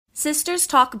Sisters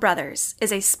Talk Brothers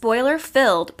is a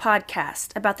spoiler-filled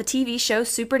podcast about the TV show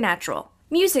Supernatural.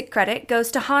 Music credit goes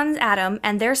to Hans Adam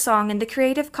and their song in the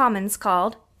Creative Commons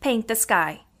called Paint the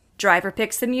Sky. Driver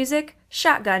picks the music,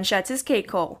 Shotgun shuts his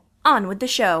K-Hole. On with the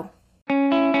show.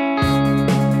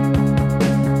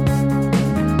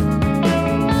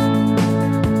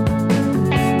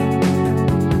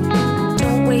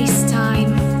 Don't waste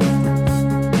time.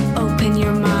 Open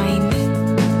your mind.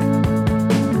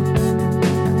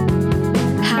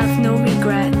 Have no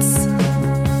regrets.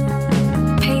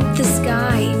 Paint the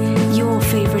sky your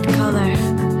favorite color.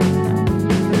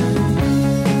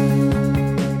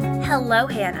 Hello,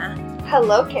 Hannah.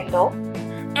 Hello, Kendall.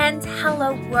 And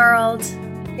hello, world.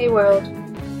 Hey, world.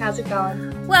 How's it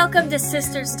going? Welcome to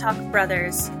Sisters Talk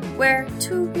Brothers, where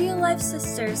two real-life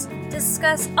sisters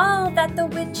discuss all that the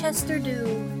Winchester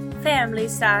do, family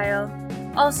style.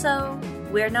 Also,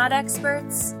 we're not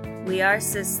experts, we are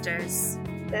sisters.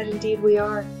 That indeed we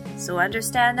are. So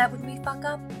understand that when we fuck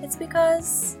up, it's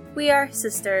because we are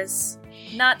sisters,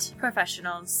 not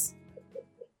professionals.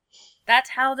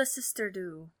 That's how the sister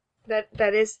do.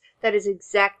 That is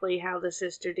exactly how the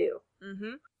sister do.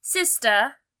 Mm-hmm.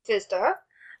 Sister,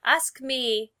 ask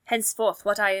me henceforth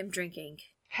what I am drinking.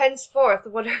 Henceforth,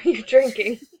 what are you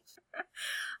drinking?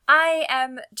 I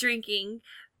am drinking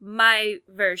my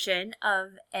version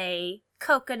of a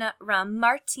coconut rum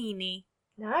martini.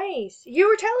 Nice. You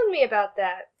were telling me about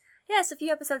that. Yes, a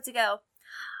few episodes ago.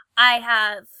 I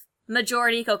have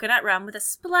majority coconut rum with a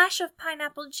splash of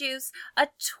pineapple juice, a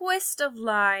twist of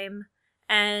lime,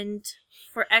 and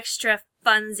for extra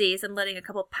funsies, I'm letting a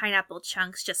couple pineapple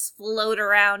chunks just float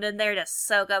around in there to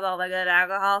soak up all the good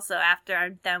alcohol, so after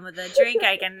I'm done with the drink,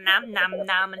 I can nom nom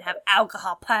nom and have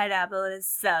alcohol pineapple. It is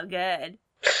so good.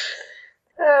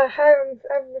 I'm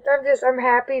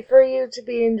happy for you to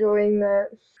be enjoying that.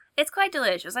 It's quite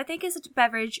delicious. I think it's a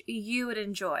beverage you would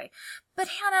enjoy. But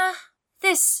Hannah,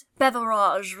 this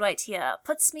beverage right here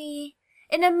puts me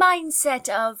in a mindset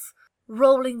of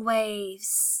rolling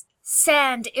waves,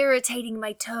 sand irritating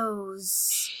my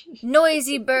toes,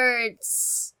 noisy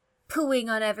birds pooing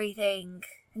on everything,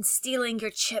 and stealing your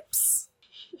chips.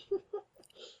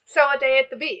 So a day at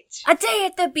the beach. A day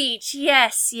at the beach,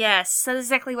 yes. That's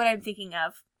exactly what I'm thinking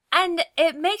of. And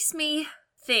it makes me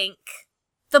think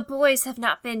the boys have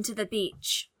not been to the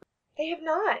beach. They have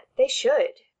not. They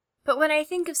should. But when I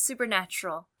think of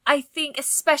Supernatural, I think,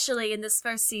 especially in this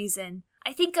first season,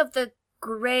 I think of the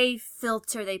gray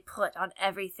filter they put on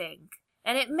everything.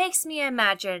 And it makes me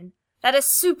imagine that a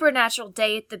supernatural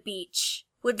day at the beach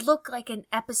would look like an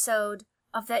episode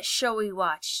of that show we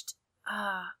watched.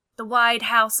 The Wide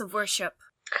House of Worship.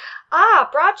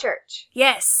 Broadchurch.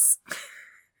 Yes.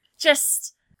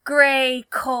 Just gray,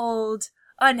 cold,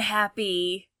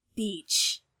 unhappy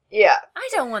beach. Yeah. I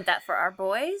don't want that for our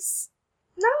boys.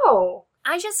 No.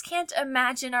 I just can't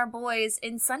imagine our boys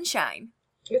in sunshine.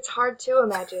 It's hard to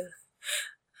imagine.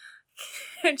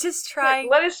 I'm just trying.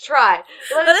 Let us try.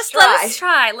 Let us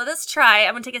try.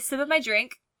 I'm gonna take a sip of my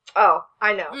drink. Oh,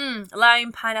 I know.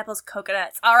 Lime, pineapples,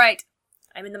 coconuts. All right.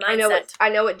 I'm in the mindset. I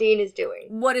know what Dean is doing.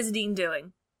 What is Dean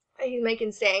doing? He's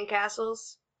making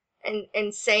sandcastles,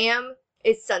 and Sam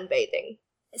is sunbathing.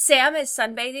 Sam is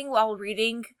sunbathing while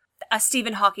reading a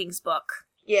Stephen Hawking's book.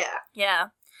 Yeah.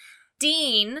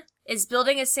 Dean is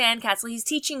building a sandcastle. He's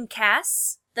teaching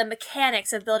Cass the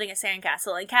mechanics of building a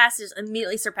sandcastle, and Cass just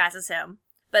immediately surpasses him.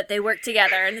 But they work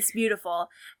together, and it's beautiful.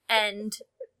 And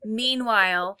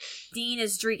meanwhile, Dean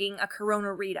is drinking a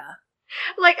Corona Rita.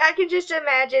 Like, I can just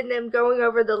imagine them going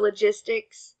over the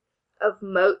logistics of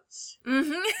moats.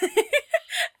 Mm-hmm.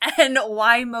 And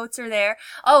why moats are there.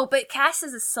 Oh, but Cass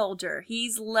is a soldier.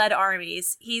 He's led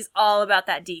armies. He's all about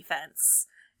that defense.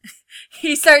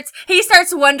 He starts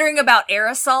wondering about air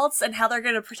assaults and how they're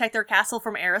going to protect their castle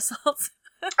from air assaults.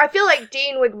 I feel like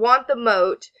Dean would want the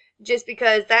moat just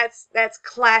because that's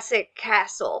classic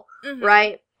castle,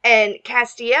 right? And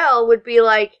Castiel would be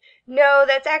like, no,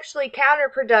 that's actually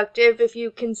counterproductive if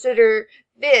you consider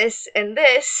this and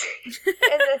this.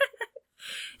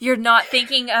 You're not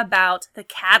thinking about the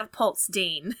catapults,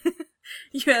 Dean.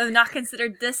 You have not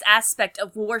considered this aspect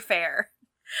of warfare.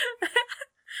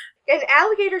 And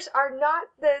alligators are not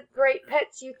the great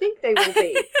pets you think they will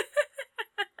be.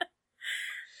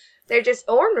 They're just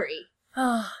ornery.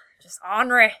 Oh, just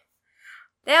ornery.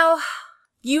 Now,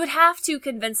 you would have to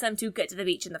convince them to get to the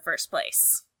beach in the first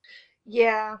place.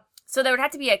 Yeah. So there would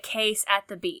have to be a case at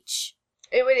the beach.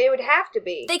 It would have to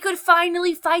be. They could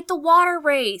finally fight the water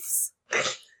wraiths.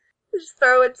 Just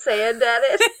throwing sand at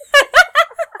it.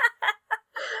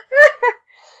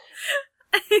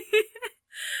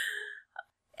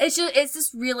 It's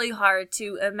just really hard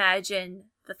to imagine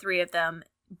the three of them.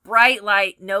 Bright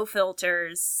light, no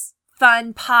filters,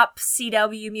 fun pop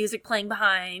CW music playing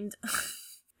behind.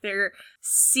 Their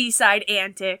seaside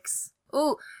antics.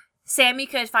 Ooh, Sammy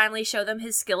could finally show them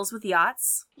his skills with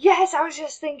yachts. Yes, I was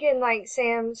just thinking, like,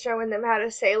 Sam showing them how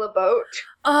to sail a boat.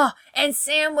 Oh, and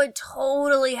Sam would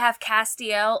totally have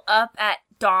Castiel up at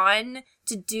dawn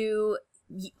to do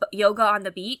yoga on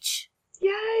the beach.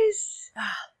 Yes.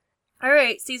 All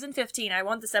right, season 15. I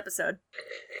want this episode.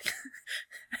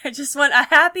 I just want a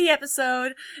happy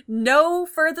episode. No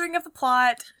furthering of the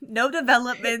plot. No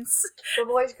developments. The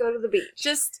boys go to the beach.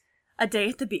 Just a day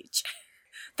at the beach.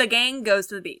 The gang goes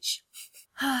to the beach.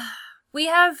 We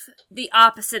have the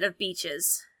opposite of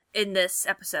beaches in this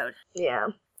episode. Yeah.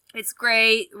 It's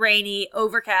gray, rainy,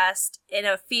 overcast, in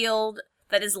a field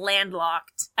that is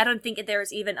landlocked. I don't think there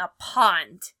is even a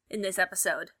pond in this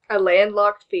episode. A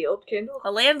landlocked field, Kendall?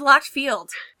 A landlocked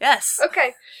field. Yes.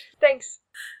 Okay, thanks.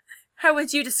 How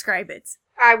would you describe it?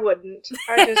 I wouldn't.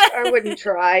 I wouldn't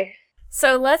try.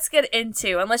 So let's get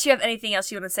into, unless you have anything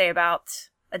else you want to say about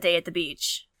a day at the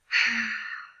beach.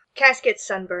 Cass gets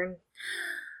sunburn.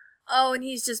 Oh, and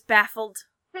he's just baffled.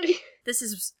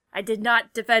 I did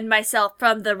not defend myself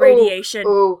from the radiation.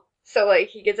 Ooh. So, like,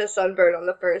 he gets a sunburn on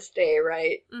the first day,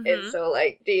 right? Mm-hmm. And so,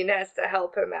 like, Dean has to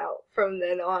help him out from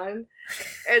then on.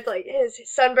 It's like, his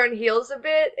sunburn heals a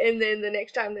bit, and then the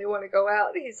next time they want to go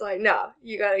out, he's like, nah,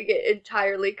 you gotta get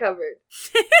entirely covered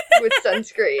with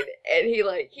sunscreen. And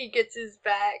he gets his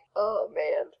back. Oh,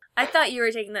 man. I thought you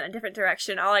were taking that in a different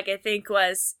direction. All I could think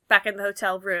was, back in the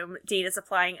hotel room, Dean is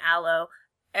applying aloe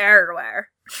everywhere.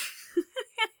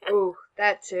 Ooh,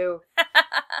 that too.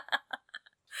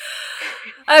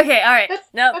 Okay, alright.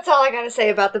 That's all I gotta say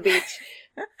about the beach.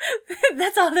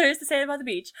 That's all there is to say about the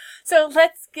beach. So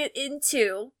let's get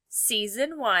into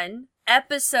season 1,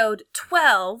 episode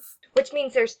 12. Which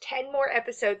means there's 10 more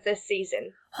episodes this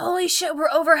season. Holy shit,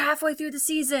 we're over halfway through the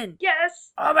season.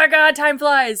 Yes! Oh my god, time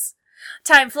flies.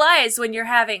 Time flies when you're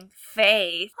having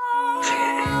faith.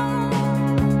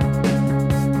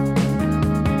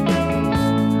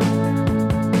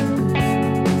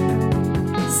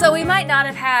 So we might not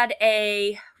have had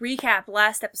a recap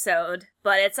last episode,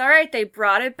 but it's alright, they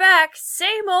brought it back.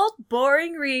 Same old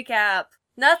boring recap.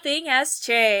 Nothing has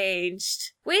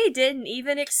changed. We didn't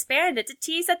even expand it to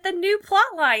tease at the new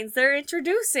plot lines they're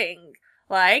introducing.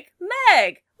 Like,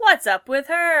 Meg, what's up with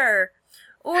her?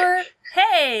 Or,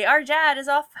 hey, our dad is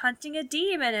off hunting a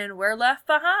demon and we're left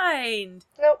behind.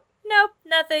 Nope,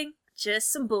 nothing.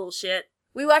 Just some bullshit.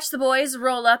 We watch the boys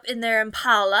roll up in their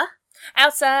Impala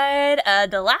outside a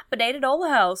dilapidated old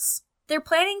house. They're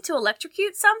planning to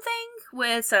electrocute something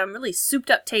with some really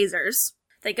souped up tasers.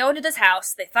 They go into this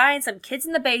house, they find some kids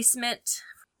in the basement.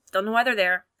 Don't know why they're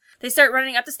there. They start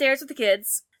running up the stairs with the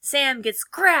kids. Sam gets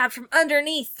grabbed from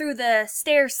underneath through the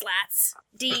stair slats.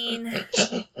 Dean...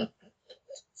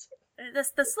 The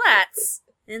slats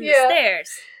in the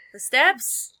stairs. The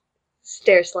steps?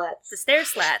 Stair slats. The stair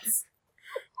slats.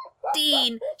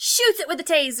 Dean shoots it with the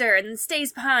taser and then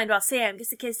stays behind while Sam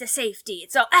gets the kids to safety.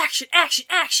 It's all action, action,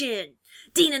 action!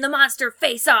 Dean and the monster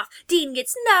face off. Dean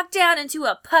gets knocked down into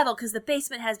a puddle because the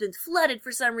basement has been flooded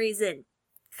for some reason.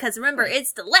 Because remember,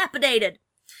 it's dilapidated.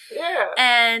 Yeah.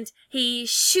 And he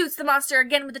shoots the monster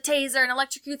again with the taser and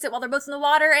electrocutes it while they're both in the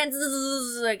water and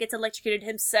gets electrocuted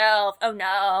himself. Oh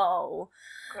no.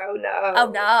 Oh no. Oh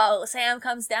no. Sam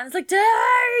comes down and is like,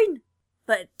 Dean!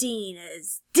 But Dean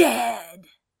is dead.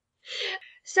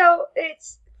 So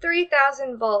it's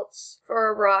 3,000 volts for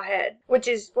a raw head, which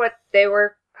is what they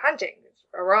were hunting.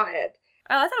 A raw head.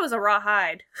 Oh, I thought it was a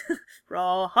rawhide.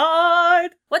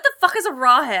 Rawhide! What the fuck is a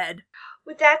rawhead?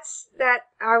 Well,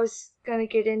 I was gonna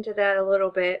get into that a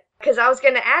little bit. Because I was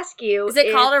gonna ask you... Is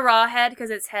it called a rawhead because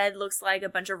its head looks like a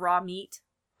bunch of raw meat?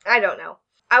 I don't know.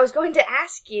 I was going to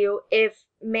ask you if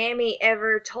Mammy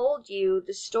ever told you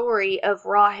the story of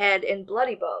Rawhead and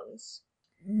Bloody Bones.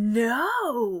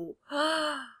 No!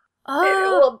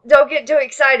 Well, don't get too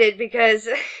excited because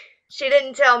she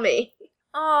didn't tell me.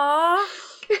 Aww.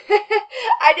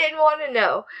 I didn't want to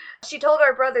know. She told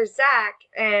our brother Zach,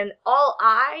 and all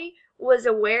I was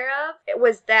aware of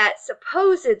was that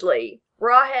supposedly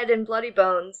Rawhead and Bloody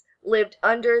Bones lived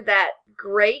under that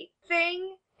grate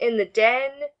thing in the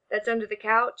den that's under the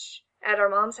couch at our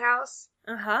mom's house.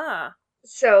 Uh-huh.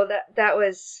 So that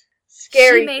was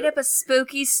scary. She made up a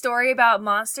spooky story about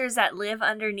monsters that live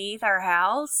underneath our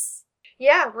house?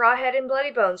 Yeah, Rawhead and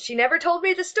Bloody Bones. She never told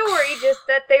me the story, just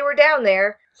that they were down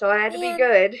there, so I had to be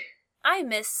good. I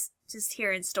miss just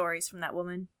hearing stories from that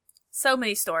woman. So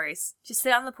many stories. Just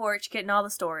sit on the porch getting all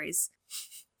the stories.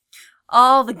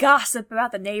 All the gossip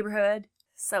about the neighborhood.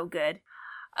 So good.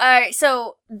 Alright,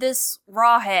 so this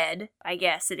rawhead, I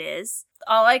guess it is,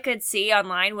 all I could see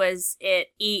online was it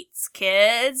eats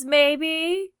kids,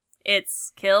 maybe?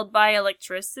 It's killed by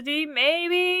electricity,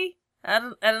 maybe? I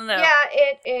don't know. Yeah,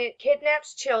 it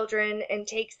kidnaps children and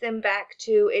takes them back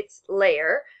to its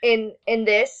lair. In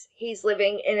this, he's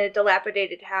living in a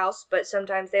dilapidated house, but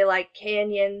sometimes they like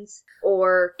canyons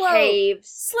or Whoa, caves,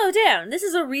 slow down. This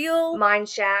is a real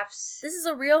monster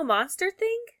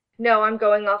thing? No, I'm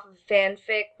going off of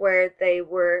fanfic where they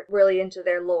were really into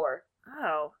their lore.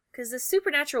 Oh, because the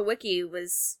Supernatural Wiki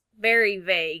was very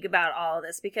vague about all of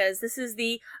this, because this is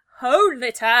the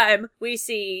only time we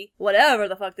see whatever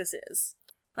the fuck this is.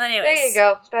 But anyways. There you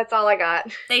go. That's all I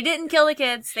got. They didn't kill the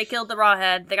kids. They killed the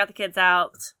rawhead. They got the kids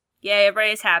out. Yay,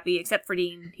 everybody's happy, except for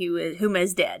Dean, whom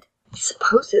is dead.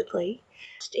 Supposedly.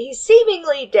 He's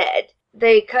seemingly dead.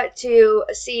 They cut to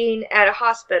a scene at a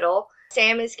hospital.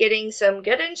 Sam is getting some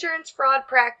good insurance fraud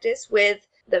practice with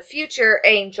the future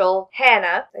angel,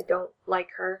 Hannah. I don't like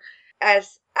her. I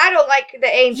don't like the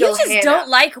angel, Hannah. You just don't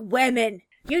like women.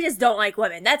 You just don't like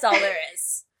women. That's all there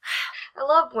is. I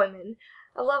love women.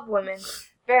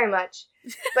 Very much.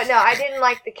 But no, I didn't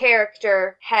like the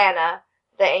character, Hannah,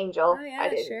 the angel. Oh, yeah, I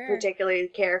didn't sure. particularly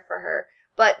care for her.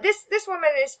 But this woman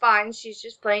is fine. She's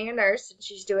just playing a nurse, and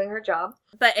she's doing her job.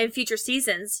 But in future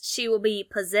seasons, she will be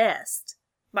possessed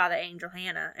by the angel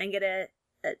Hannah and get a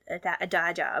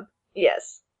die job.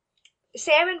 Yes.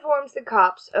 Sam informs the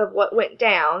cops of what went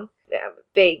down,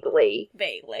 vaguely,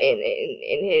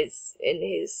 in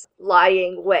his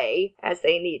lying way, as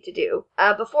they need to do,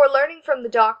 before learning from the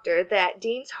doctor that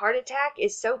Dean's heart attack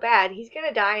is so bad he's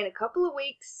gonna die in a couple of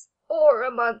weeks or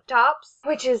a month tops,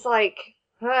 which is like,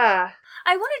 I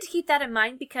wanted to keep that in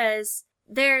mind because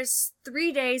there's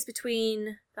 3 days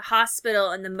between the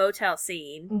hospital and the motel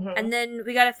scene, and then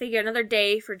we gotta figure another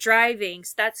day for driving,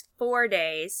 so that's 4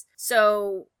 days.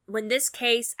 So when this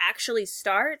case actually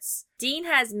starts, Dean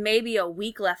has maybe a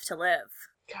week left to live.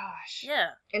 Gosh. Yeah.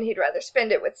 And he'd rather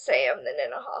spend it with Sam than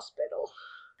in a hospital.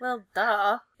 Well,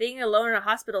 duh. Being alone in a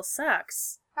hospital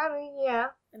sucks. I mean,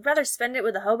 yeah. I'd rather spend it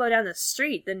with a hobo down the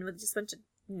street than with just a bunch of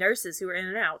nurses who are in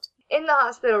and out. In the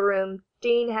hospital room,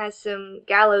 Dean has some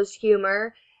gallows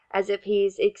humor, as if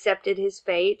he's accepted his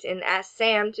fate, and asks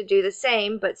Sam to do the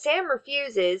same, but Sam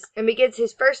refuses and begins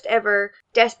his first ever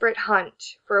desperate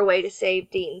hunt for a way to save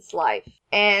Dean's life.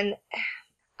 And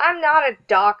I'm not a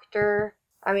doctor.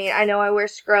 I mean, I know I wear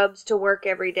scrubs to work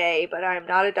every day, but I'm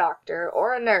not a doctor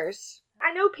or a nurse.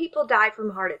 I know people die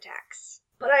from heart attacks,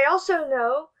 but I also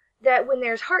know that when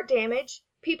there's heart damage,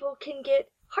 people can get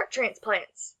heart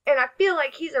transplants. And I feel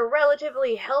like he's a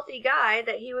relatively healthy guy,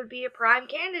 that he would be a prime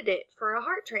candidate for a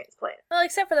heart transplant. Well,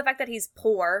 except for the fact that he's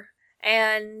poor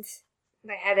and...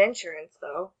 They had insurance,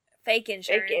 though. Fake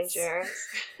insurance. Fake insurance.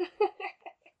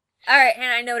 Alright,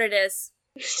 Hannah, I know what it is.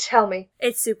 Tell me.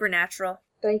 It's supernatural.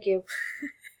 Thank you.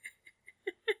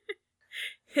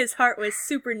 His heart was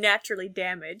supernaturally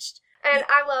damaged. And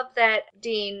I love that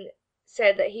Dean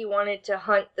said that he wanted to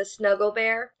hunt the Snuggle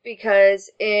Bear,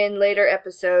 because in later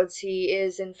episodes he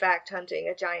is in fact hunting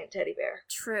a giant teddy bear.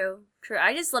 True.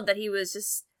 I just love that he was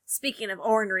just, speaking of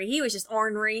ornery, he was just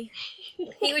ornery.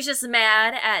 He was just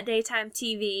mad at daytime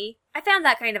TV. I found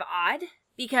that kind of odd,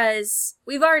 because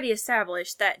we've already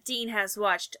established that Dean has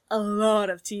watched a lot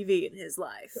of TV in his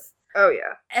life. Oh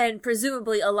yeah. And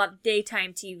presumably a lot of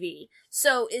daytime TV.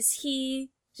 So is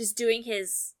he just doing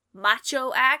his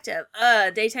macho act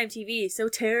of, daytime TV is so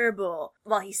terrible,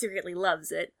 while he secretly loves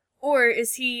it? Or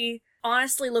is he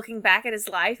honestly looking back at his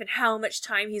life and how much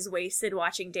time he's wasted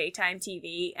watching daytime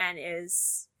TV and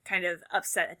is kind of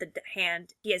upset at the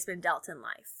hand he has been dealt in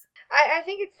life? I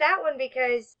think it's that one,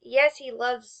 because yes, he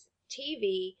loves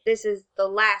TV. This is the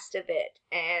last of it,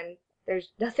 and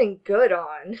there's nothing good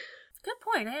on. Good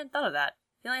point, I hadn't thought of that.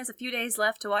 He only has a few days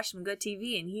left to watch some good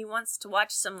TV, and he wants to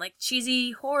watch some, like,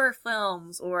 cheesy horror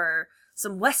films or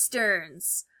some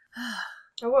westerns.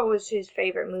 What was his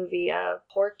favorite movie?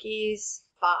 Porky's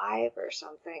 5 or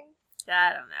something?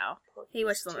 I don't know. Porky's He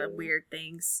watched some 2. weird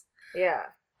things. Yeah.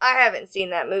 I haven't seen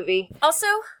that movie. Also,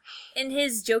 in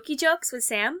his jokey jokes with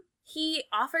Sam, he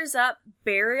offers up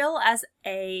burial as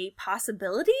a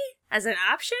possibility? As an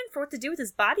option for what to do with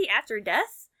his body after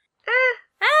death?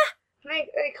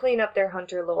 They clean up their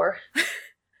hunter lore.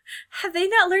 Have they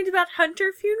not learned about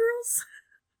hunter funerals?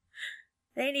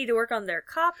 They need to work on their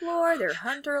cop lore, their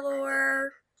hunter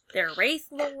lore, their wraith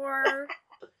lore.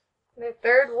 Their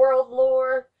third world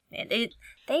lore. And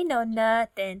they know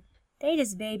nothing. They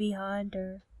just baby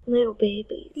hunter. Little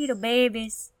babies. Little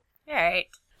babies. Alright.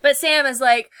 But Sam is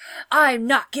like, I'm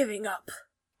not giving up.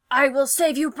 I will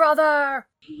save you, brother!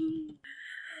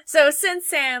 So since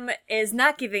Sam is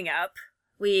not giving up,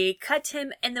 we cut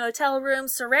him in the motel room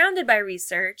surrounded by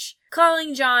research,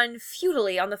 calling John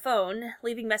futilely on the phone,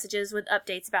 leaving messages with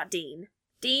updates about Dean.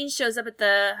 Dean shows up at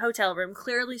the hotel room,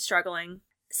 clearly struggling.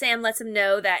 Sam lets him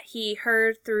know that he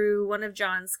heard through one of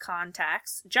John's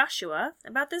contacts, Joshua,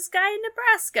 about this guy in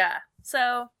Nebraska.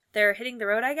 So they're hitting the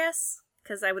road, I guess?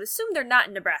 Because I would assume they're not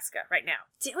in Nebraska right now.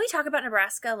 Didn't we talk about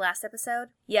Nebraska last episode?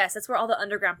 Yes, that's where all the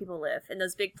underground people live, in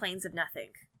those big plains of nothing.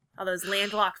 All those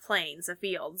landlocked plains of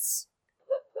fields.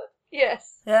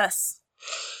 Yes. Yes.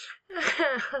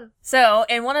 So,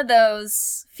 in one of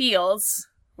those fields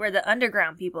where the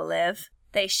underground people live,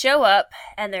 they show up,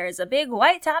 and there's a big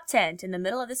white top tent in the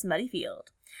middle of this muddy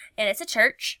field. And it's a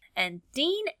church, and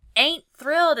Dean ain't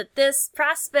thrilled at this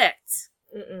prospect.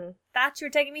 Thought you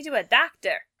were taking me to a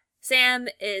doctor. Sam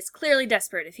is clearly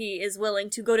desperate if he is willing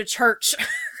to go to church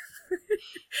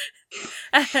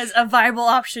as a viable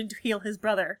option to heal his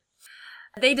brother.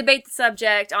 They debate the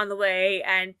subject on the way,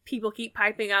 and people keep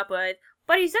piping up with,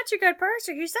 but he's such a good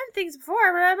person, he's done things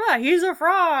before, blah, blah, blah. He's a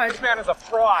fraud. This man is a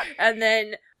fraud. And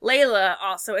then Layla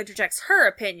also interjects her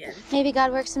opinion. Maybe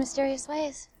God works in mysterious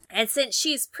ways. And since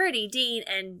she's pretty,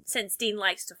 and since Dean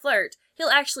likes to flirt, he'll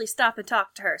actually stop and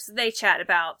talk to her, so they chat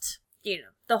about,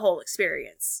 the whole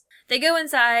experience. They go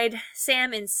inside.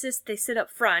 Sam insists they sit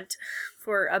up front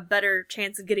for a better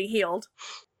chance of getting healed.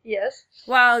 Yes.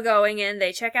 While going in,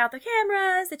 they check out the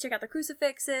cameras, they check out the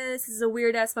crucifixes. This is a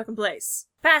weird-ass fucking place.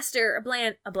 Pastor, a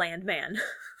bland man. Bland man.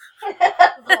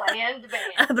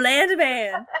 A bland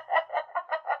man.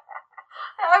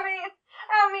 I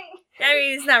mean,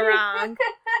 it's not wrong.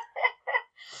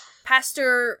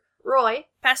 Pastor Roy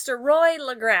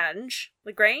Lagrange.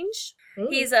 Ooh.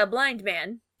 He's a blind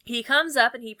man. He comes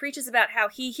up and he preaches about how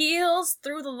he heals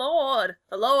through the Lord.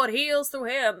 The Lord heals through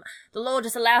him. The Lord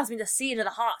just allows me to see into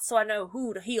the heart so I know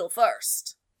who to heal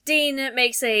first. Dean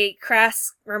makes a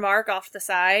crass remark off the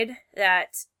side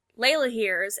that Layla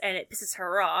hears and it pisses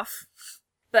her off.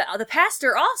 But the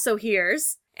pastor also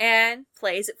hears and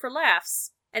plays it for laughs.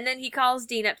 And then he calls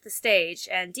Dean up to the stage,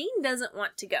 and Dean doesn't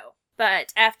want to go.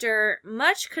 But after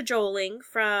much cajoling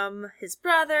from his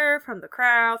brother, from the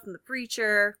crowd, from the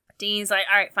preacher, Dean's like,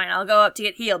 alright, fine, I'll go up to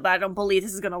get healed, but I don't believe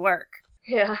this is gonna work.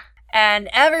 Yeah. And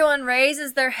everyone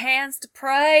raises their hands to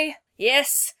pray.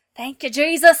 Yes, thank you,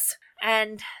 Jesus.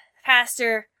 And the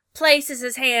pastor places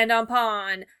his hand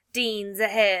upon Dean's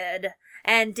head.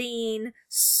 And Dean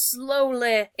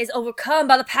slowly is overcome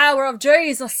by the power of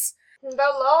Jesus.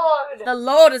 The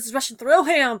Lord is rushing through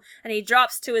him. And he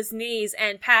drops to his knees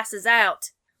and passes out.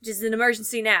 Which is an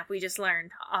emergency nap we just learned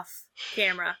off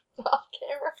camera. Off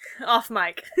camera? Off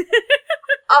mic.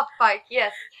 Off mic,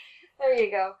 yes. There you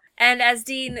go. And as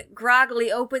Dean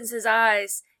groggily opens his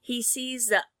eyes, he sees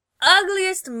the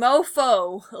ugliest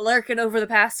mofo lurking over the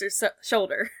pastor's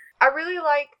shoulder. I really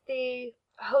like the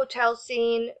hotel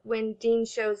scene when Dean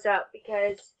shows up,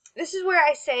 because this is where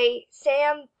I say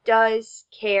Sam does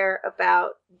care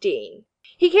about Dean.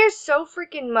 He cares so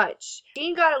freaking much.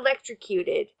 Dean got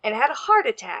electrocuted and had a heart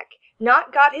attack.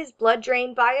 Not got his blood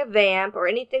drained by a vamp or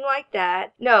anything like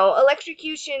that. No,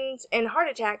 electrocutions and heart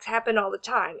attacks happen all the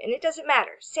time, and it doesn't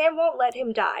matter. Sam won't let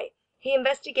him die. He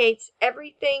investigates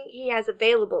everything he has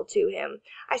available to him.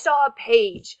 I saw a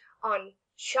page on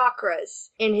chakras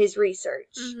in his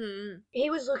research. Mm-hmm. He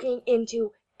was looking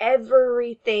into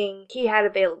everything he had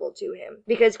available to him.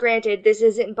 Because granted, this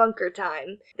isn't bunker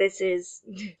time. This is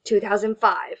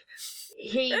 2005.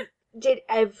 He did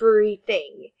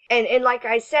everything. And like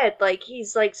I said, like,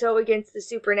 he's like so against the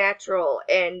supernatural,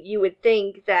 and you would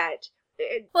think that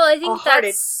well, I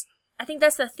think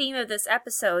that's the theme of this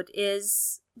episode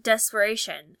is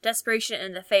desperation. Desperation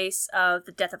in the face of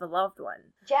the death of a loved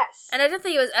one. Yes. And I don't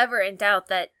think it was ever in doubt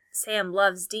that Sam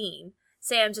loves Dean.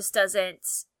 Sam just doesn't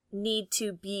need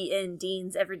to be in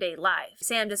Dean's everyday life.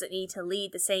 Sam doesn't need to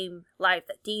lead the same life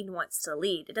that Dean wants to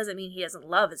lead. It doesn't mean he doesn't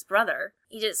love his brother.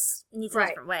 He just needs a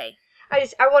different way. I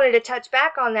wanted to touch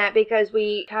back on that because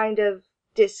we kind of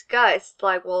discussed,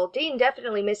 like, well, Dean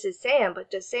definitely misses Sam, but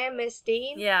does Sam miss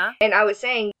Dean? Yeah. And I was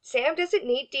saying, Sam doesn't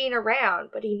need Dean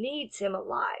around, but he needs him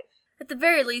alive. At the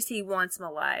very least, he wants him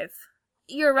alive.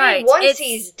 You're right. And once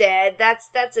he's dead,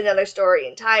 that's another story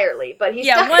entirely. But he's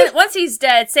once he's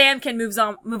dead, Sam can move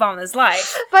on with his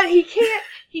life. But he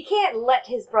can't let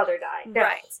his brother die. No,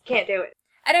 right. Can't do it.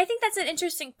 And I think that's an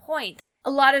interesting point. A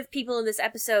lot of people in this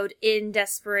episode, in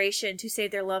desperation to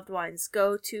save their loved ones,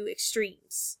 go to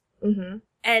extremes. Mm-hmm.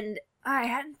 And I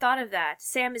hadn't thought of that.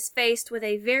 Sam is faced with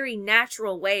a very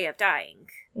natural way of dying.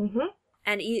 Mm-hmm.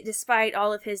 And despite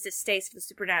all of his distaste for the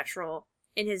supernatural,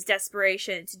 in his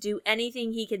desperation to do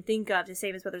anything he can think of to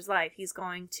save his brother's life, he's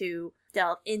going to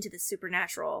delve into the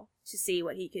supernatural to see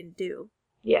what he can do.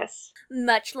 Yes.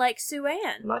 Much like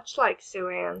Sue-Ann. Much like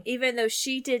Sue-Ann. Even though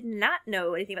she did not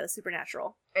know anything about the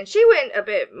supernatural. And she went a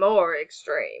bit more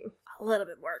extreme. A little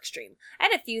bit more extreme. I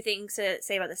had a few things to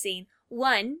say about the scene.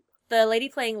 One, the lady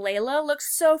playing Layla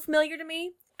looks so familiar to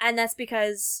me, and that's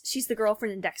because she's the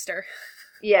girlfriend in Dexter.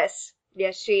 Yes.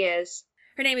 Yes, she is.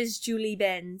 Her name is Julie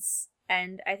Benz,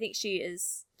 and I think she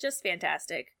is just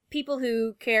fantastic. People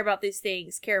who care about these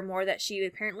things care more that she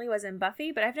apparently was in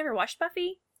Buffy, but I've never watched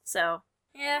Buffy, so...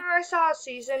 Yeah. I saw a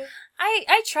season.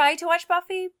 I tried to watch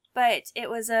Buffy, but it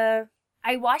was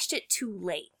I watched it too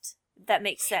late. If that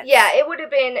makes sense. Yeah, it would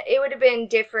have been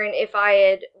different if I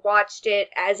had watched it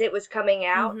as it was coming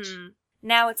out. Mm-hmm.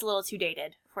 Now it's a little too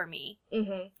dated for me.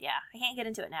 Mm-hmm. Yeah, I can't get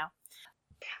into it now.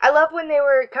 I love when they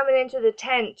were coming into the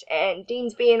tent and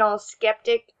Dean's being all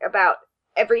skeptic about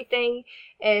everything,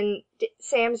 and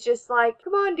Sam's just like,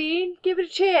 "Come on, Dean, give it a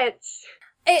chance."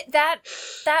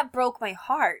 That broke my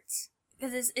heart.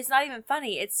 Because it's not even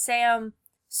funny. It's Sam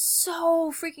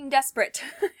so freaking desperate.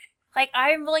 Like,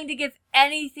 I'm willing to give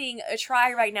anything a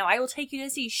try right now. I will take you to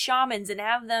see shamans and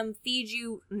have them feed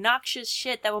you noxious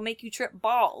shit that will make you trip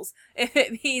balls. If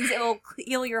it means it will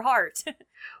heal your heart.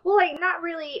 Well, like, not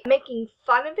really making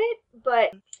fun of it, but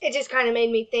it just kind of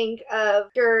made me think of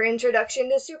your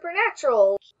introduction to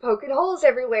Supernatural. Poking holes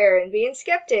everywhere and being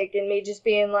skeptic, and me just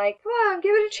being like, "Come on,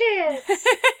 give it a chance.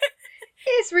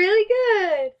 It's really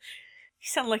good." You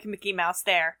sound like Mickey Mouse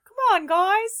there. Come on,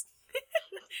 guys.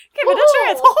 Give it a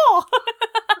chance. Oh.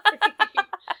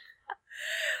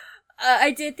 I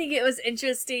did think it was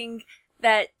interesting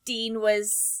that Dean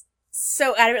was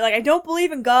so adamant. Like, I don't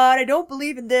believe in God. I don't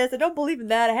believe in this. I don't believe in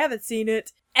that. I haven't seen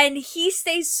it. And he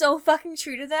stays so fucking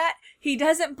true to that. He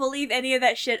doesn't believe any of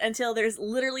that shit until there's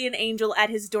literally an angel at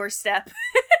his doorstep.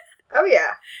 Oh,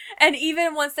 yeah. And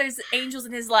even once there's angels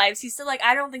in his lives, he's still like,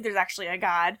 I don't think there's actually a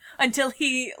God, until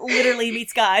he literally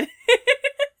meets God.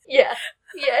 Yeah.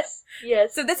 Yes.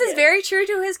 Yes. So this is very true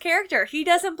to his character. He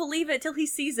doesn't believe it till he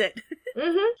sees it.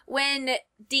 Mm-hmm. When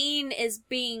Dean is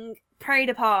being preyed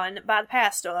upon by the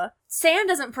pastor, Sam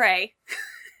doesn't pray.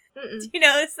 Do you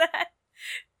notice that?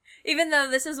 Even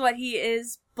though this is what he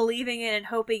is believing in and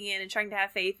hoping in and trying to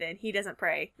have faith in, he doesn't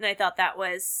pray. And I thought that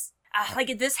was... like,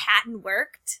 if this hadn't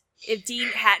worked, if Dean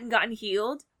hadn't gotten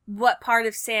healed, what part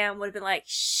of Sam would have been like,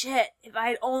 shit, if I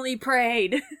had only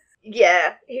prayed?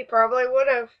 Yeah, he probably would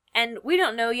have. And we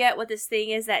don't know yet what this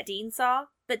thing is that Dean saw,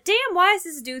 but damn, why is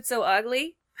this dude so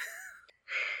ugly?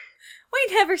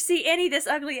 We never see any this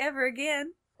ugly ever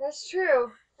again. That's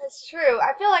true. That's true.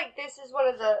 I feel like this is one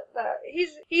of the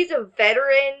he's a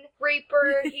veteran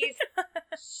Reaper. He's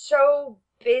so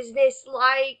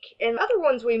business-like. And other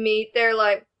ones we meet, they're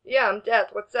like, "Yeah, I'm Death,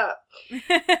 what's up?"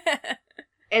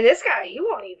 And this guy, he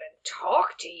won't even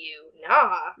talk to you.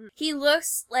 Nah. He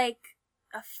looks like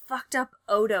a fucked up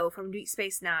Odo from Deep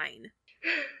Space Nine.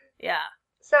 Yeah.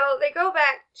 So they go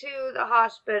back to the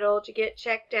hospital to get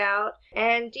checked out,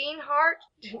 and Dean's heart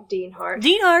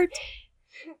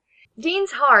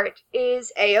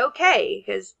is A-okay,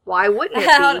 because why wouldn't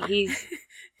it be? He's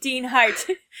Dean Hart.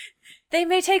 They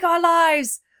may take our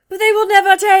lives, but they will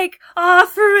never take our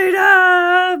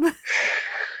freedom!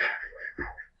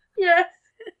 Yes.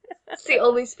 That's the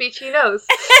only speech he knows.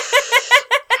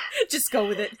 Just go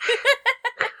with it.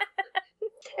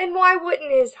 And why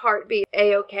wouldn't his heart be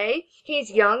A-okay?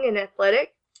 He's young and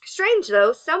athletic. Strange,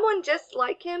 though, someone just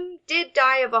like him did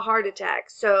die of a heart attack,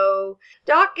 so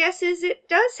Doc guesses it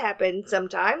does happen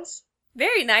sometimes.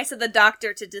 Very nice of the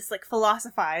doctor to just,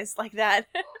 philosophize like that.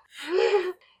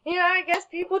 Yeah, I guess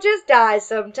people just die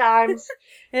sometimes.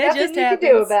 Nothing you can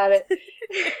do about it.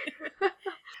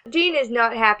 Dean is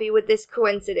not happy with this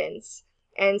coincidence,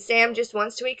 and Sam just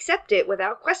wants to accept it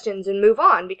without questions and move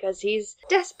on because he's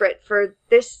desperate for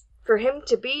him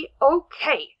to be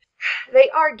okay. They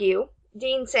argue,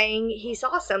 Dean saying he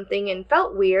saw something and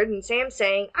felt weird, and Sam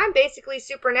saying, "I'm basically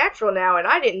supernatural now and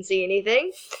I didn't see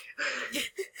anything."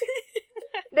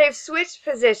 They've switched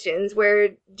positions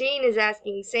where Dean is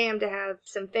asking Sam to have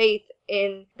some faith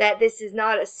in that this is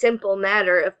not a simple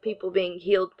matter of people being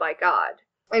healed by God.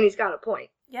 And he's got a point.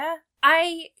 Yeah.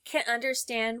 I can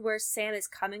understand where Sam is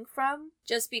coming from,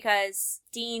 just because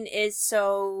Dean is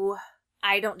so,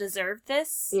 I don't deserve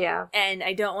this. Yeah. And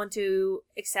I don't want to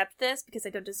accept this because I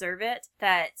don't deserve it,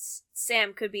 that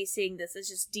Sam could be seeing this as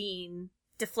just Dean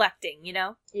deflecting, you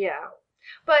know? Yeah.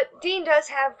 But Dean does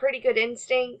have pretty good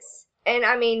instincts. And,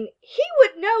 I mean, he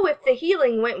would know if the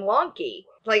healing went wonky.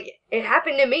 Like, it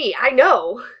happened to me. I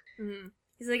know. Mm-hmm.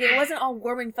 He's like, it wasn't all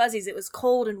warm and fuzzies. It was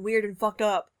cold and weird and fucked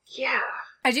up. Yeah.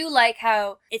 I do like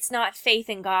how it's not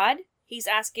faith in God. he's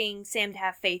asking Sam to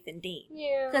have faith in Dean.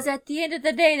 Yeah. Because at the end of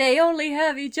the day, they only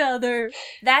have each other.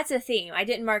 That's a theme. I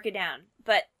didn't mark it down.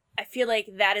 But I feel like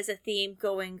that is a theme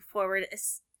going forward.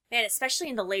 Man, especially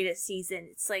in the latest season.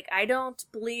 It's like, I don't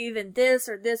believe in this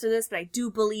or this or this, but I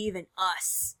do believe in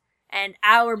us. And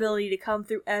our ability to come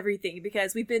through everything.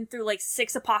 Because we've been through like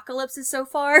 6 apocalypses so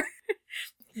far.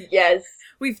 Yes.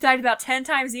 We've died about 10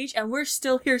 times each, and we're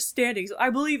still here standing. So I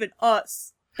believe in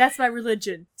us. That's my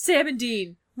religion. Sam and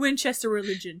Dean. Winchester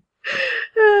religion.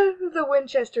 The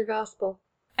Winchester Gospel.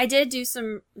 I did do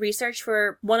some research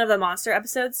for one of the monster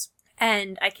episodes,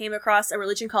 and I came across a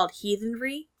religion called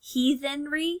heathenry.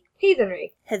 Heathenry?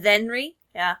 Heathenry,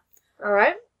 yeah.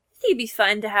 Alright. I think it'd be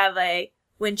fun to have a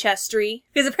Winchestery,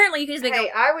 because apparently you can just make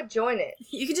I would join it.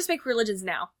 you can just make religions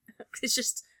now. It's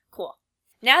just cool.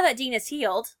 Now that Dean is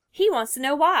healed, he wants to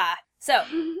know why. So,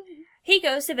 he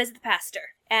goes to visit the pastor,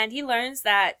 and he learns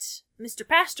that Mr.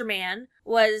 Pastor Man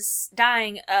was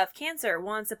dying of cancer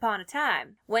once upon a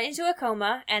time, went into a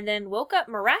coma, and then woke up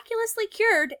miraculously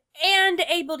cured and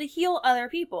able to heal other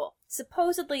people.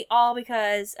 Supposedly all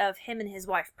because of him and his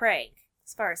wife praying,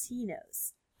 as far as he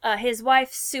knows. His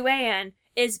wife, Sue Ann,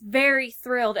 is very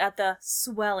thrilled at the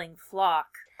swelling flock.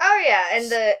 Oh yeah,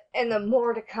 and the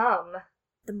more to come.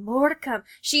 The more to come.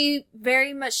 She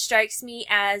very much strikes me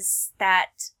as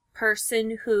that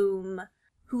person who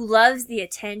loves the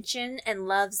attention and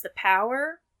loves the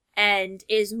power and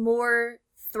is more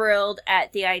thrilled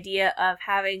at the idea of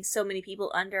having so many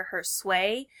people under her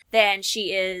sway than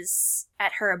she is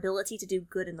at her ability to do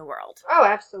good in the world. Oh,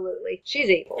 absolutely. She's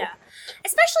evil. Yeah.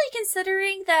 Especially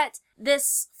considering that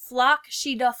this flock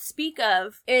she doth speak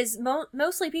of is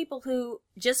mostly people who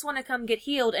just want to come get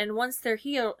healed, and once they're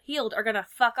healed are gonna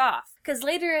fuck off. Because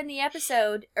later in the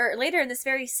episode, or later in this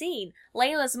very scene,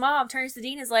 Layla's mom turns to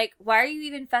Dean and is like, why are you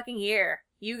even fucking here?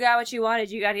 You got what you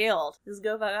wanted, you got healed. Just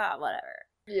go fuck off, whatever.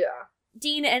 Yeah.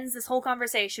 Dean ends this whole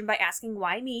conversation by asking,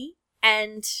 why me?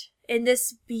 And in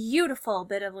this beautiful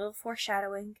bit of little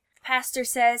foreshadowing, the pastor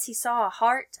says he saw a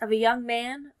heart of a young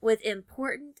man with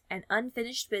important and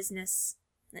unfinished business.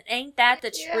 And ain't that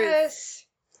the truth? Yes.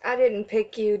 I didn't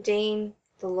pick you, Dean.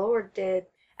 The Lord did.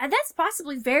 And that's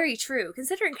possibly very true,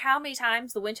 considering how many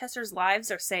times the Winchesters'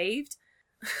 lives are saved.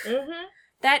 Mm-hmm.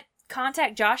 That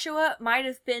contact Joshua might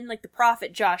have been like the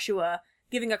prophet Joshua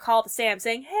giving a call to Sam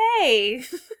saying, hey,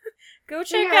 go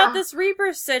check out this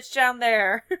Reaper sitch down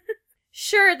there.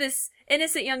 Sure, this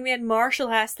innocent young man Marshall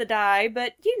has to die,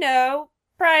 but, you know,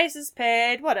 price is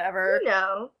paid, whatever. You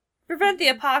know. Prevent the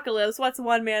apocalypse, what's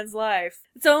one man's life?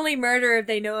 It's only murder if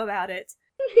they know about it.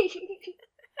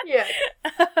 Yeah.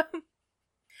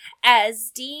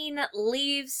 As Dean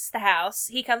leaves the house,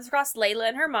 he comes across Layla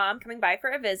and her mom coming by for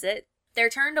a visit. They're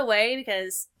turned away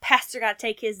because Pastor got to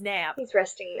take his nap. He's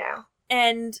resting now.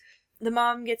 And the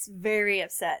mom gets very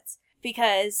upset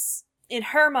because in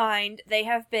her mind, they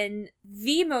have been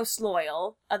the most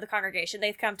loyal of the congregation.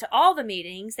 They've come to all the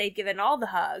meetings, they've given all the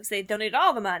hugs, they've donated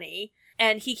all the money,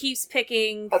 and he keeps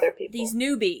picking other people, these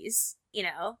newbies, you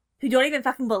know, who don't even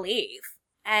fucking believe.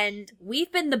 And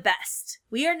we've been the best.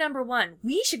 We are number one.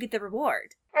 We should get the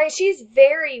reward. I mean, she's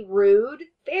very rude.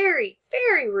 Very,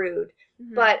 very rude.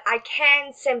 Mm-hmm. But I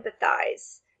can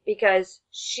sympathize because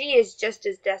she is just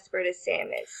as desperate as Sam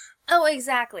is. Oh,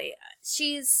 exactly.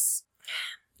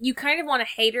 You kind of want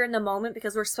to hate her in the moment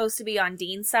because we're supposed to be on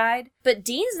Dean's side. But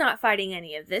Dean's not fighting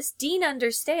any of this. Dean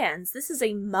understands this is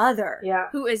a mother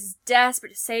who is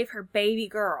desperate to save her baby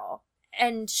girl.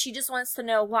 And she just wants to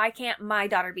know, why can't my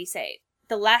daughter be saved?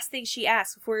 The last thing she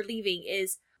asks before leaving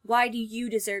is, why do you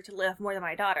deserve to live more than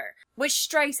my daughter? Which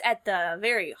strikes at the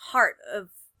very heart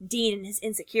of Dean and his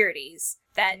insecurities,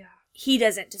 that he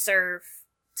doesn't deserve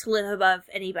to live above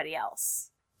anybody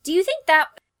else. Do you think that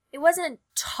it wasn't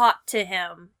taught to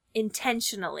him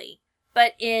intentionally,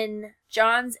 but in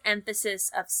John's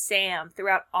emphasis of Sam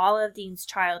throughout all of Dean's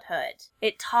childhood,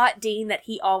 it taught Dean that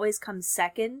he always comes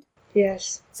second?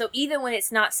 Yes. So even when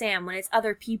it's not Sam, when it's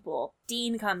other people,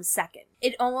 Dean comes second.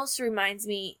 It almost reminds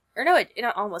me, or no,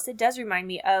 it does remind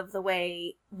me of the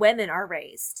way women are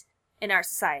raised in our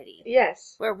society.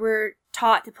 Yes. Where we're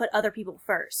taught to put other people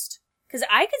first. Because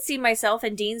I could see myself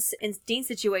in Dean's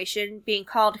situation being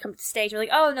called to come to the stage. We're like,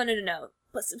 oh, no.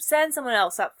 But send someone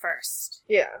else up first.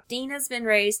 Yeah. Dean has been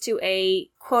raised to a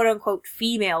quote-unquote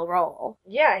female role.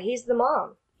 Yeah, he's the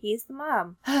mom. He's the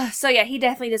mom. So yeah, he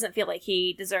definitely doesn't feel like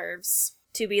he deserves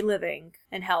to be living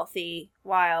and healthy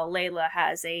while Layla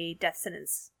has a death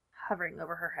sentence hovering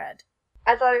over her head.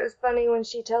 I thought it was funny when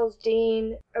she tells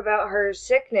Dean about her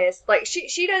sickness. Like,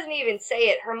 she doesn't even say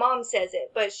it. Her mom says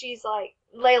it. But she's like,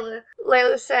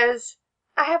 Layla says,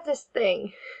 I have this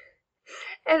thing.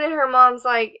 And then her mom's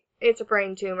like, it's a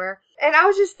brain tumor. And I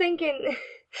was just thinking,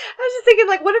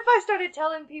 like, what if I started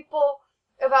telling people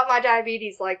about my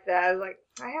diabetes like that? I was like,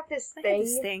 I have this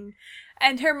thing.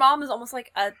 And her mom is almost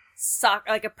like a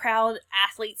proud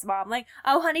athlete's mom. Like,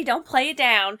 oh, honey, don't play it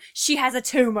down. She has a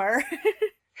tumor.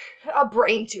 A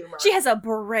brain tumor. She has a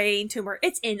brain tumor.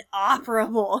 It's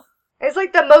inoperable. It's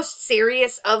like the most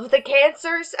serious of the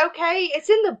cancers, okay? It's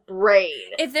in the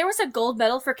brain. If there was a gold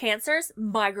medal for cancers,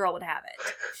 my girl would have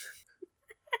it.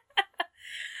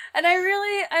 And I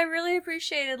really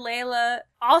appreciated Layla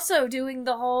also doing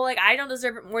the whole, like, I don't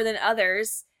deserve it more than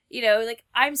others. You know, like,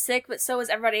 I'm sick, but so is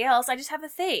everybody else. I just have a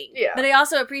thing. Yeah. But I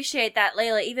also appreciate that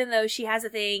Layla, even though she has a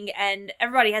thing and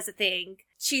everybody has a thing,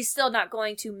 she's still not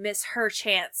going to miss her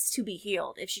chance to be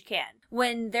healed if she can.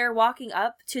 When they're walking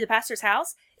up to the pastor's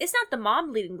house, it's not the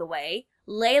mom leading the way.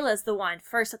 Layla's the one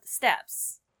first at the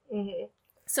steps. Mm-hmm.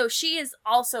 So she is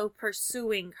also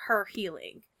pursuing her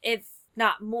healing, if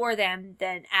not more than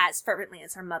as fervently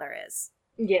as her mother is.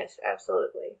 Yes,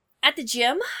 absolutely. At the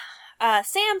gym,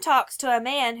 Sam talks to a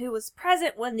man who was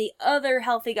present when the other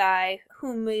healthy guy,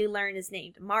 whom we learn is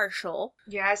named Marshall.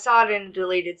 Yeah, I saw it in a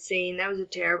deleted scene. That was a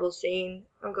terrible scene.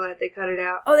 I'm glad they cut it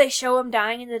out. Oh, they show him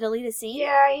dying in the deleted scene?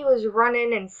 Yeah, he was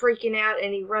running and freaking out,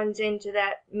 and he runs into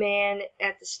that man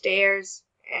at the stairs,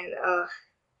 and,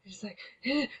 he's like,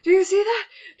 do you see that?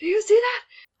 Do you see that?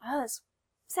 Oh, it's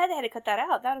sad they had to cut that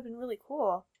out. That would have been really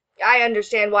cool. I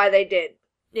understand why they did.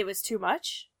 It was too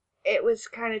much? It was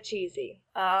kind of cheesy.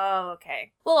 Oh,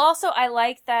 okay. Well, also, I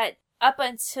like that up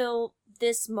until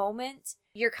this moment,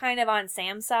 you're kind of on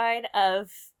Sam's side of,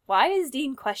 why is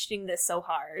Dean questioning this so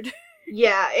hard?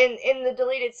 Yeah, in the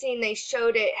deleted scene, they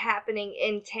showed it happening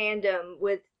in tandem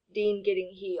with Dean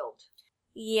getting healed.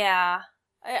 Yeah.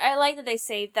 I like that they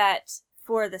saved that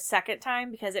for the second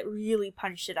time, because it really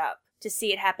punched it up to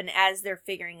see it happen as they're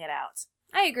figuring it out.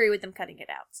 I agree with them cutting it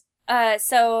out.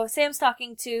 So Sam's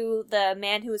talking to the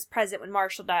man who was present when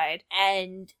Marshall died,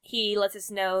 and he lets us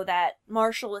know that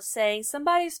Marshall was saying,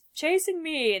 somebody's chasing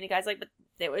me, and the guy's like, but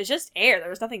it was just air, there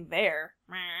was nothing there.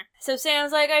 So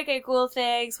Sam's like, okay, cool,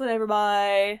 thanks, whatever,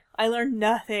 bye. I learned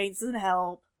nothing, this doesn't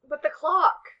help. But the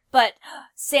clock. But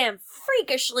Sam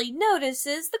freakishly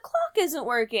notices the clock isn't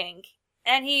working.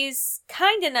 And he's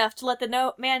kind enough to let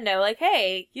the man know, like,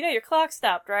 hey, you know your clock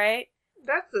stopped, right?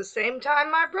 That's the same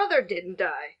time my brother didn't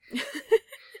die.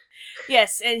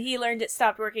 Yes, and he learned it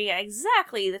stopped working at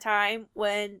exactly the time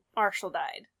when Marshall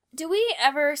died. Do we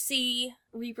ever see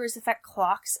Reapers affect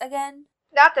clocks again?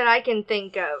 Not that I can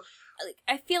think of.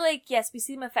 I feel like, yes, we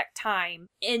see them affect time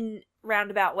in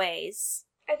roundabout ways.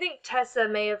 I think Tessa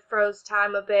may have froze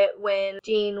time a bit when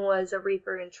Dean was a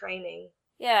Reaper in training.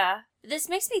 Yeah. This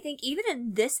makes me think, even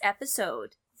in this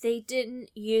episode, they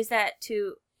didn't use that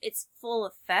to its full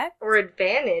effect. Or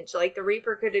advantage. Like, the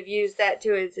Reaper could have used that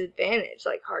to his advantage,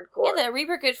 like hardcore. Yeah, the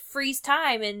Reaper could freeze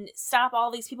time and stop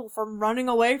all these people from running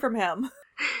away from him.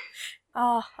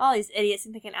 Oh, all these idiots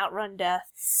think they can outrun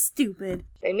death. Stupid.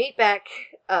 They meet back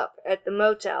up at the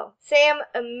motel. Sam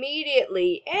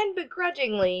immediately and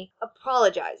begrudgingly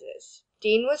apologizes.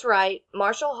 Dean was right.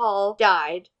 Marshall Hall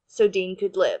died so Dean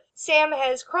could live. Sam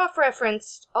has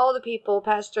cross-referenced all the people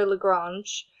Pastor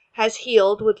Lagrange has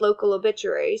healed with local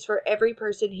obituaries for every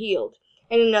person healed,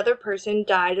 and another person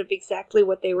died of exactly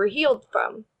what they were healed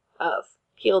from.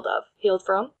 Healed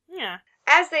from? Yeah.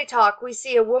 As they talk, we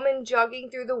see a woman jogging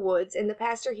through the woods and the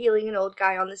pastor healing an old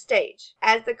guy on the stage.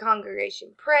 As the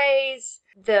congregation prays,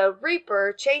 the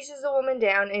Reaper chases the woman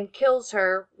down and kills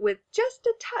her with just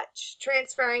a touch,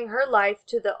 transferring her life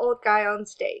to the old guy on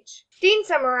stage. Dean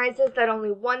summarizes that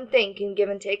only one thing can give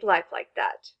and take life like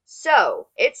that. So,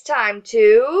 it's time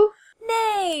to...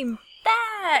 Name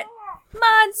that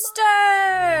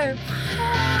monster!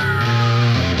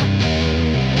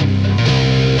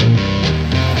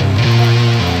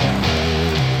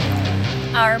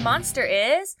 Our monster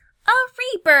is a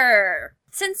Reaper.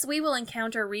 Since we will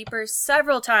encounter Reapers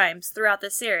several times throughout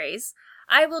the series,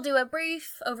 I will do a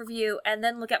brief overview and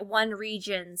then look at one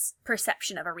region's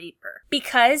perception of a Reaper.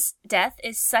 Because death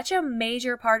is such a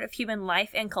major part of human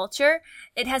life and culture,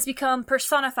 it has become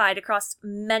personified across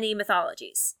many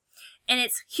mythologies. In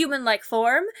its human-like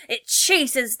form, it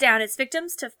chases down its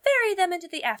victims to ferry them into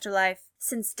the afterlife.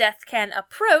 Since death can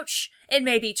approach, it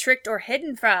may be tricked or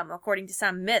hidden from, according to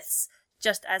some myths,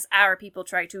 just as our people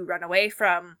try to run away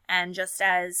from, and just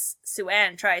as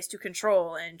Sue-Ann tries to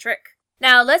control and trick.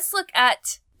 Now, let's look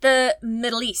at the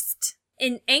Middle East.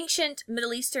 In ancient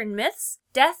Middle Eastern myths,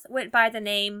 death went by the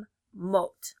name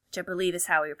Mot, which I believe is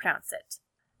how we pronounce it.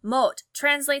 Mot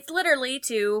translates literally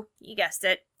to, you guessed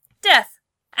it, death.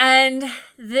 And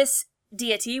this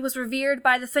deity was revered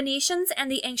by the Phoenicians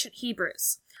and the ancient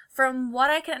Hebrews. from what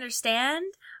I can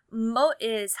understand, Moat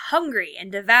is hungry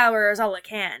and devours all it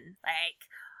can. Like,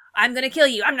 I'm gonna kill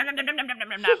you.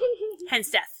 Hence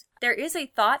death. There is a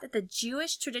thought that the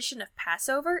Jewish tradition of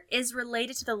Passover is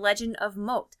related to the legend of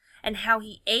Moat and how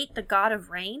he ate the god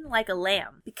of rain like a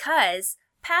lamb. Because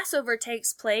Passover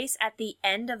takes place at the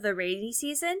end of the rainy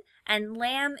season, and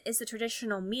lamb is the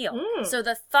traditional meal. So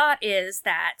the thought is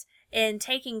that in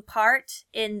taking part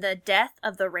in the death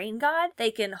of the rain god, they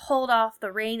can hold off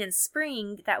the rain in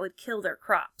spring that would kill their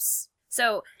crops.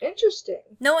 So, interesting.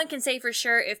 No one can say for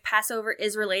sure if Passover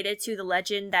is related to the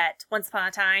legend that once upon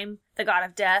a time, the god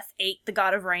of death ate the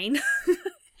god of rain.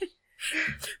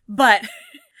 But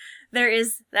there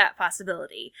is that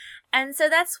possibility. And so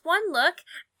that's one look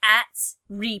at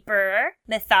Reaper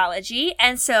mythology,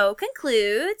 and so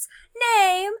concludes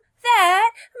Name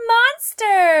That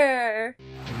Monster!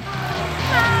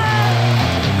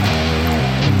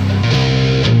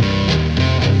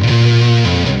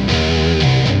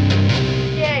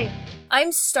 Yay!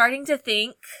 I'm starting to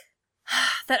think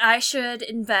that I should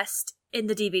invest in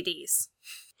the DVDs.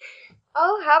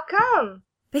 Oh, how come?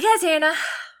 Because, Hannah,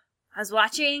 I was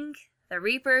watching the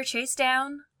Reaper chase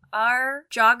down our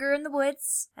jogger in the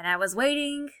woods, and I was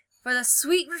waiting for the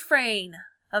sweet refrain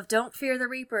of Don't Fear the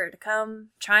Reaper to come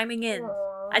chiming in.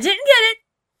 Aww. I didn't get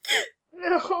it!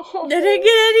 No. I didn't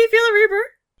get any Feel the Reaper.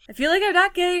 I feel like I'm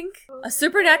not getting a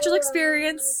supernatural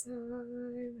experience.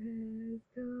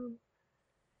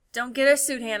 Don't get a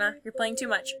suit, Hannah. You're playing too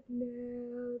much.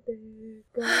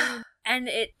 And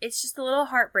it's just a little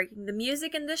heartbreaking. The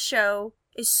music in this show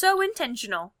is so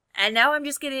intentional. And now I'm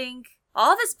just getting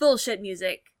all this bullshit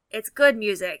music. It's good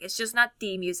music. It's just not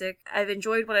the music. I've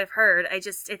enjoyed what I've heard.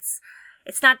 It's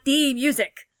not the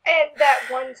music. And that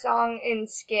one song in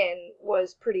Skin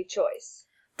was pretty choice.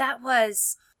 That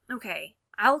was... Okay.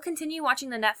 I'll continue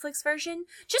watching the Netflix version.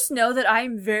 Just know that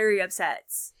I'm very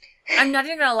upset. I'm not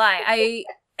even gonna lie.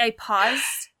 I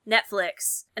paused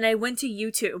Netflix and I went to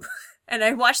YouTube and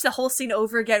I watched the whole scene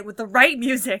over again with the right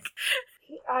music.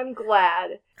 I'm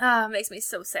glad. Ah, it makes me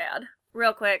so sad.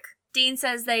 Real quick. Dean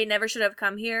says they never should have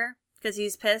come here because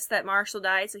he's pissed that Marshall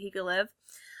died so he could live.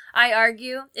 I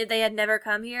argue if they had never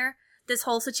come here, this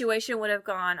whole situation would have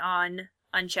gone on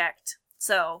unchecked.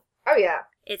 So, oh yeah.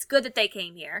 It's good that they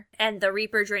came here. And the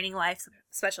Reaper draining life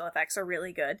special effects are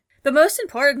really good. But most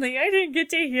importantly, I didn't get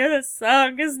to hear the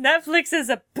song because Netflix is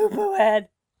a boo-boo head.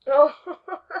 Oh.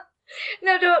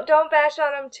 No, don't bash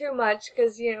on them too much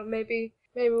because, maybe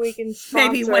we can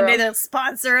sponsor Maybe one day them. they'll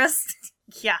sponsor us.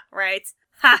 Yeah, right.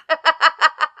 Ha!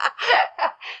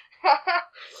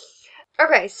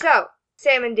 Okay, so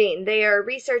Sam and Dean, they are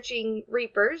researching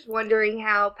Reapers, wondering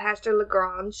how Pastor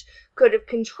Lagrange could have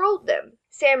controlled them.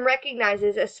 Sam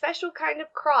recognizes a special kind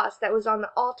of cross that was on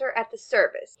the altar at the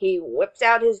service. He whips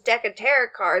out his deck of tarot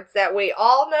cards that we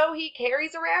all know he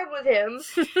carries around with him.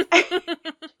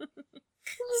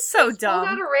 So Pulled out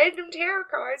dumb. a random tarot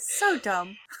card. So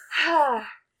dumb.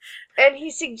 And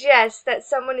he suggests that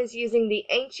someone is using the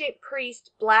ancient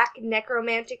priest black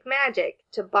necromantic magic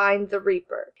to bind the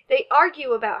Reaper. They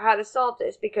argue about how to solve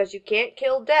this because you can't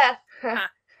kill death.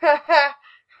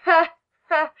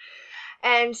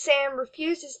 And Sam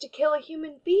refuses to kill a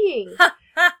human being.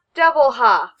 Double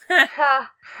ha.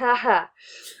 Ha ha ha.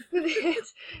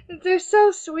 They're so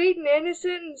sweet and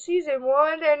innocent in season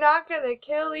 1, they're not gonna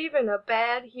kill even a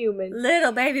bad human.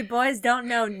 Little baby boys don't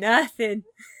know nothing.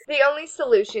 The only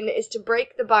solution is to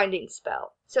break the binding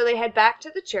spell. So they head back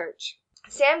to the church.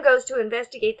 Sam goes to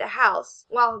investigate the house,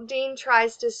 while Dean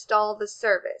tries to stall the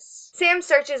service. Sam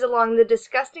searches along the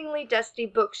disgustingly dusty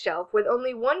bookshelf with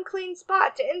only one clean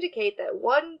spot to indicate that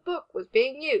one book was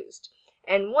being used.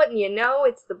 And wouldn't you know,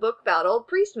 it's the book about old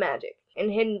priest magic. And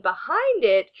hidden behind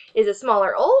it is a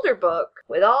smaller, older book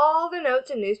with all the notes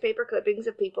and newspaper clippings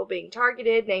of people being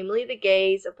targeted, namely the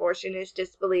gays, abortionists,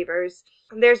 disbelievers.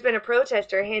 There's been a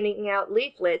protester handing out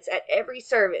leaflets at every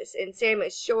service, and Sam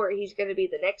is sure he's going to be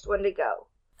the next one to go.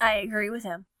 I agree with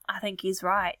him. I think he's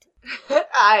right.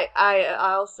 I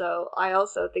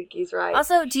also think he's right.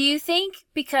 Also, do you think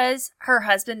because her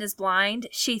husband is blind,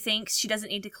 she thinks she doesn't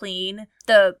need to clean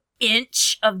the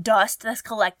inch of dust that's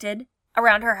collected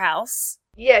around her house?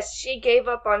 Yes, she gave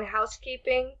up on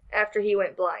housekeeping after he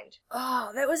went blind.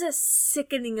 Oh, that was a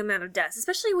sickening amount of dust,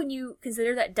 especially when you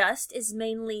consider that dust is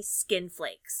mainly skin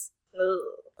flakes. Ugh.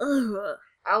 Ugh.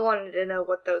 I wanted to know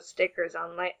what those stickers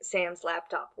on Sam's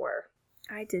laptop were.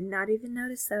 I did not even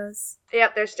notice those.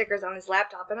 Yep, there's stickers on his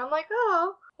laptop, and I'm like,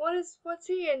 oh, what's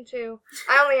he into?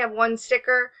 I only have one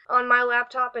sticker on my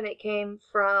laptop, and it came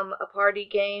from a party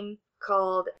game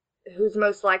called Who's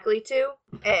Most Likely To,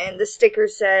 and the sticker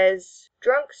says,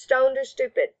 drunk, stoned, or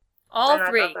stupid. All and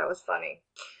three. I thought that was funny.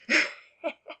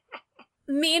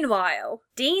 Meanwhile,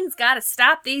 Dean's gotta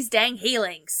stop these dang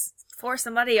healings before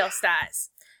somebody else dies.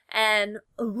 And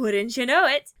wouldn't you know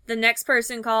it, the next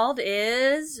person called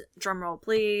is, drumroll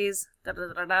please,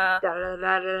 da-da-da-da-da,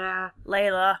 Da-da-da-da-da.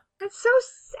 Layla. That's so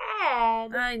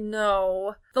sad. I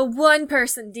know. The one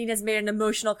person Dean has made an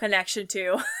emotional connection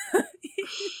to.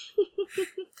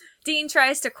 Dean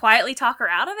tries to quietly talk her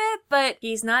out of it, but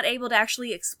he's not able to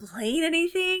actually explain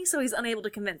anything, so he's unable to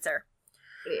convince her.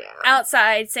 Yeah.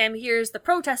 Outside, Sam hears the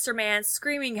protester man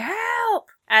screaming, "Help!"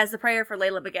 as the prayer for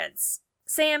Layla begins.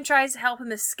 Sam tries to help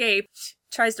him escape,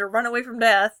 tries to run away from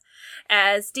death,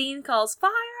 as Dean calls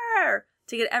fire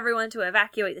to get everyone to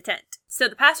evacuate the tent. So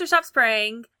the pastor stops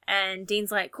praying, and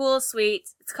Dean's like, cool, sweet,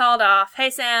 it's called off. Hey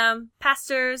Sam,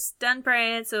 pastor's done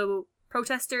praying, so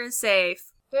protester is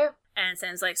safe. Yeah. And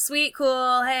Sam's like, sweet,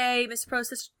 cool, hey, Mr.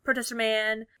 Protester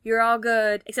Man, you're all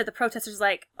good. Except the protester's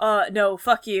like, no,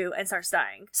 fuck you, and starts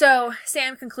dying. So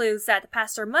Sam concludes that the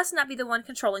pastor must not be the one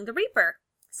controlling the Reaper.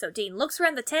 So Dean looks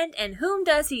around the tent, and whom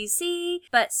does he see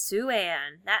but Sue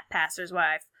Ann, that pastor's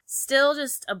wife, still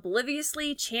just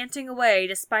obliviously chanting away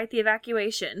despite the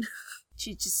evacuation.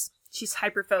 She's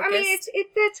hyper-focused. I mean,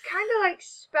 it's kind of like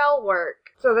spell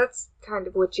work, so that's kind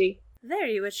of witchy.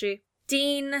 Very witchy.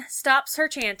 Dean stops her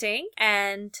chanting,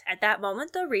 and at that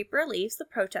moment, the Reaper leaves the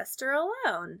protester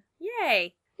alone.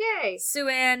 Yay! Yay! Sue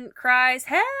Ann cries,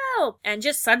 "Help!" And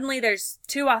just suddenly there's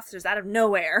two officers out of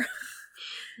nowhere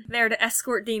there to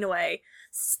escort Dean away.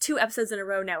 This is 2 episodes in a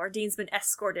row now where Dean's been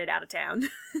escorted out of town.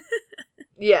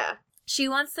 Yeah. She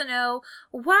wants to know,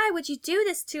 why would you do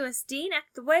this to us, Dean,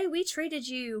 after the way we treated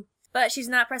you? But she's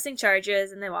not pressing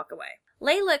charges, and they walk away.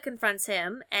 Layla confronts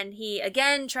him, and he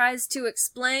again tries to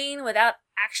explain without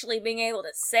actually being able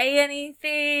to say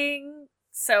anything.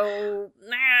 So,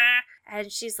 nah.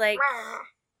 And she's like,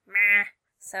 meh.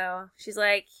 So she's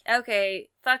like, okay,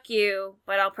 fuck you,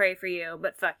 but I'll pray for you,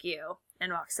 but fuck you,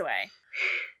 and walks away.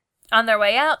 On their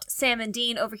way out, Sam and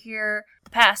Dean overhear the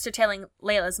pastor telling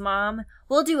Layla's mom,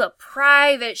 we'll do a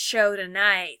private show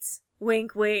tonight.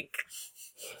 Wink, wink.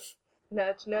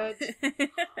 Nudge, nudge.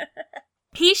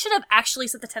 He should have actually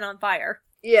set the tent on fire.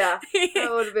 Yeah,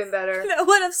 that would have been better. That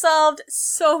would have solved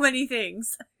so many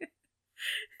things.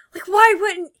 Like, why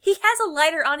wouldn't... He has a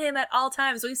lighter on him at all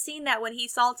times. We've seen that when he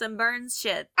salts and burns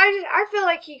shit. I feel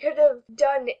like he could have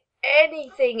done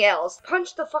anything else.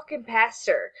 Punch the fucking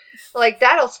pastor. Like,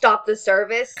 that'll stop the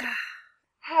service.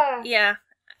 Yeah,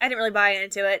 I didn't really buy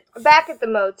into it. Back at the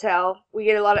motel, we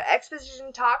get a lot of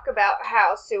exposition talk about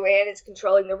how Sue Ann is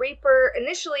controlling the Reaper,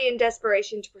 initially in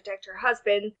desperation to protect her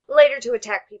husband, later to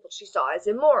attack people she saw as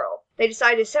immoral. They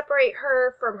decide to separate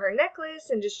her from her necklace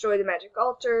and destroy the magic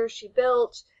altar she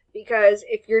built, because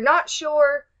if you're not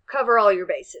sure, cover all your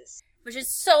bases. Which is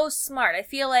so smart. I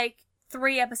feel like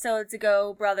 3 episodes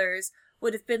ago, Brothers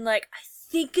would have been like, I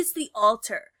think it's the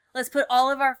altar. Let's put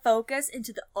all of our focus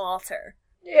into the altar.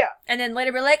 Yeah. And then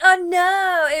later we're like, oh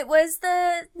no, it was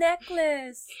the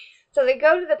necklace. So they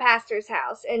go to the pastor's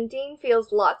house, and Dean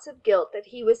feels lots of guilt that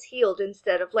he was healed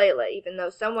instead of Layla, even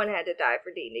though someone had to die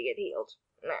for Dean to get healed.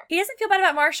 Nah. He doesn't feel bad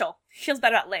about Marshall. He feels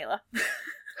bad about Layla.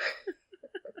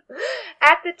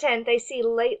 At the tent, they see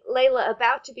Layla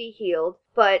about to be healed,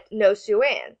 but no Sue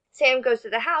Ann. Sam goes to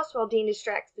the house while Dean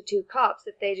distracts the 2 cops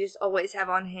that they just always have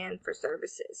on hand for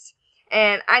services.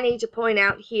 And I need to point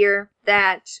out here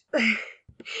that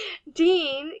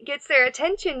Dean gets their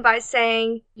attention by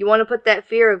saying, you want to put that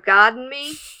fear of God in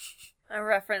me? A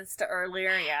reference to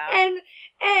earlier, yeah.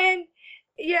 And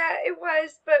yeah, it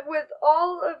was, but with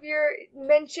all of your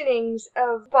mentionings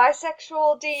of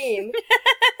bisexual Dean,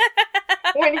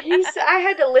 when I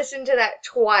had to listen to that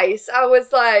twice. I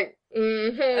was like,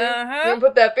 you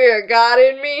put that fear of God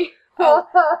in me?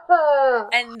 Oh.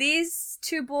 And these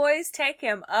 2 boys take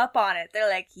him up on it. They're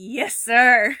like, yes,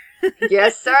 sir.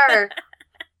 Yes, sir.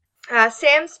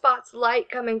 Sam spots light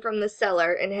coming from the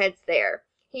cellar and heads there.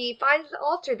 He finds the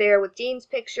altar there with Dean's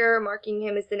picture, marking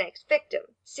him as the next victim.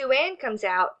 Sue Ann comes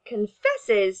out,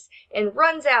 confesses, and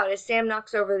runs out as Sam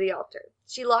knocks over the altar.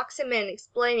 She locks him in,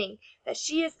 explaining that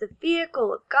she is the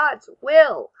vehicle of God's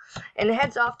will, and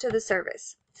heads off to the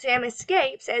service. Sam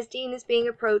escapes as Dean is being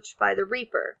approached by the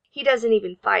Reaper. He doesn't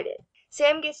even fight it.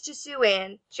 Sam gets to Sue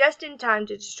Ann just in time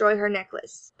to destroy her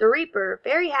necklace. The Reaper,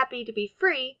 very happy to be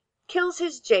free, kills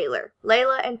his jailer.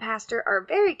 Layla and Pastor are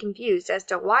very confused as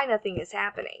to why nothing is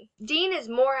happening. Dean is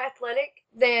more athletic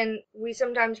than we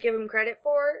sometimes give him credit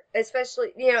for,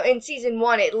 especially, in season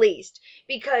 1 at least,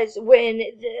 because when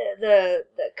the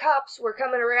cops were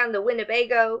coming around the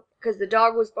Winnebago because the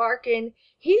dog was barking,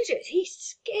 he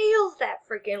scales that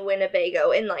freaking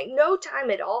Winnebago in like no time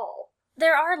at all.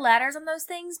 there are ladders on those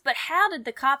things, but how did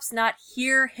the cops not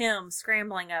hear him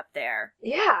scrambling up there?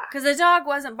 Yeah. Because the dog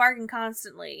wasn't barking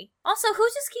constantly. Also, who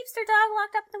just keeps their dog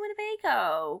locked up in the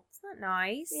Winnebago? It's not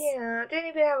nice. Yeah, didn't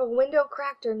even have a window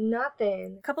cracked or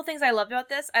nothing. A couple things I loved about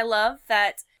this. I love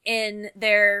that in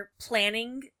their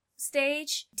planning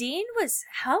stage, Dean was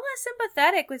hella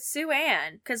sympathetic with Sue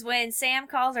Ann. Because when Sam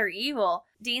calls her evil,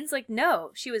 Dean's like,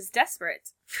 no, she was desperate.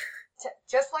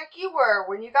 Just like you were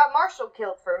when you got Marshall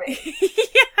killed for me.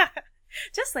 Yeah.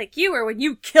 Just like you were when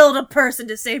you killed a person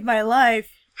to save my life.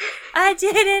 I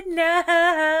didn't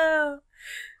know.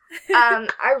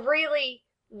 I really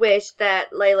wish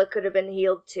that Layla could have been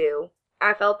healed too.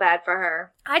 I felt bad for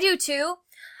her. I do too.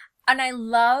 And I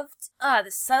loved the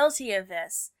subtlety of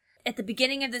this. At the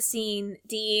beginning of the scene,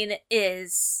 Dean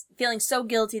is feeling so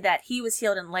guilty that he was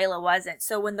healed and Layla wasn't.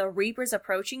 So when the Reaper's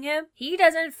approaching him, he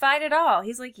doesn't fight at all.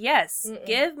 He's like, yes,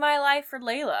 give my life for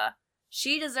Layla.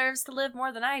 She deserves to live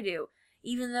more than I do.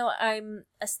 Even though I'm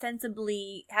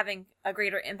ostensibly having a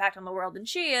greater impact on the world than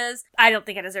she is, I don't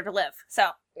think I deserve to live. So.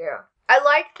 Yeah. I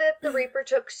like that the Reaper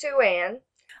took Sue Ann.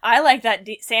 I like that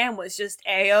Sam was just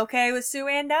A-okay with Sue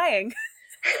Ann dying.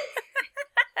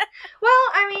 Well,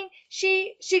 I mean,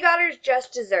 she got her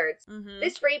just desserts. Mm-hmm.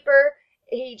 This Reaper,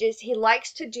 he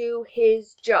likes to do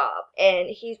his job, and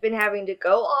he's been having to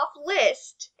go off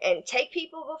list and take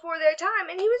people before their time,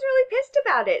 and he was really pissed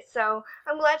about it, so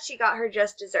I'm glad she got her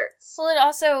just desserts. Well, it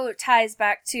also ties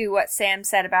back to what Sam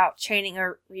said about training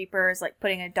a Reaper is like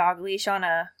putting a dog leash on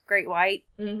a great white.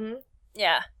 Mm-hmm.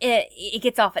 Yeah. It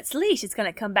gets off its leash, it's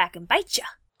gonna come back and bite you.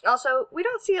 Also, we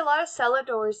don't see a lot of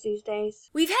celladors these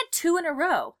days. We've had 2 in a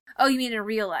row. Oh, you mean in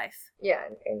real life? Yeah,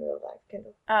 in real life,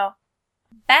 Kendall. Oh.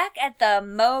 Back at the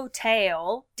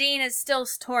motel, Dean is still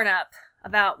torn up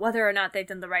about whether or not they've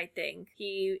done the right thing.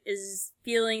 He is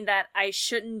feeling that I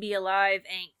shouldn't be alive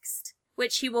angst,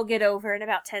 which he will get over in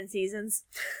about 10 seasons.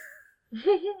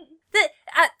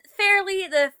 Fairly,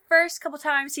 the first couple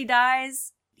times he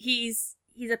dies, he's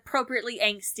appropriately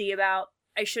angsty about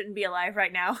I shouldn't be alive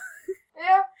right now.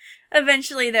 Yeah.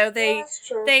 Eventually, though,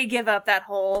 they give up that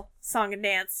whole song and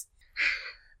dance.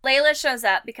 Layla shows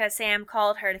up because Sam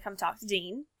called her to come talk to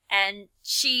Dean, and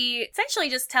she essentially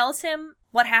just tells him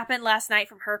what happened last night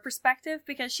from her perspective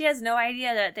because she has no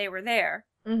idea that they were there.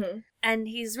 Mm-hmm. And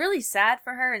he's really sad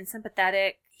for her and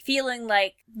sympathetic, feeling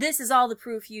like this is all the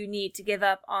proof you need to give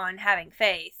up on having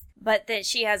faith. But then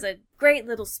she has a great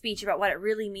little speech about what it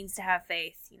really means to have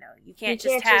faith. You know, you can't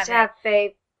just have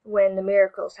faith when the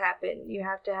miracles happen. You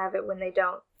have to have it when they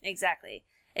don't. Exactly.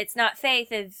 It's not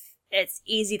faith if it's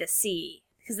easy to see,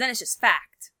 because then it's just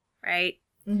fact, right?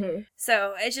 Mm-hmm.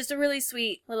 So it's just a really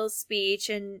sweet little speech,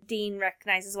 and Dean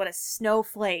recognizes what a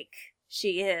snowflake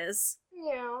she is.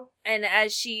 Yeah. And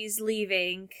as she's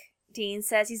leaving, Dean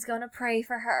says he's going to pray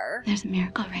for her. There's a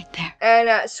miracle right there.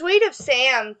 And sweet of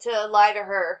Sam to lie to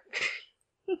her.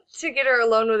 To get her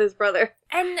alone with his brother.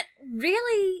 And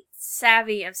really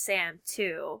savvy of Sam,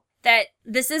 too. That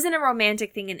this isn't a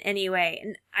romantic thing in any way.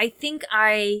 And I think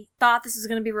I thought this was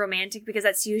going to be romantic because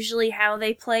that's usually how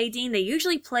they play Dean. They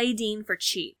usually play Dean for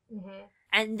cheap. Mm-hmm.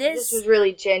 And this was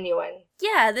really genuine.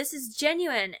 Yeah, this is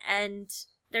genuine. And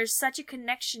there's such a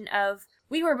connection of,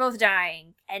 we were both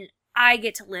dying, and I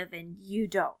get to live and you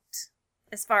don't.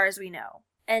 As far as we know.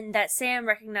 And that Sam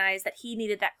recognized that he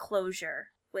needed that closure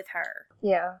with her.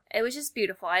 Yeah. It was just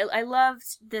beautiful. I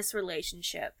loved this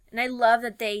relationship. And I love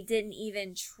that they didn't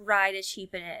even try to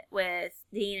cheapen it with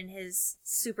Dean and his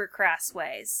super crass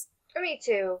ways. Me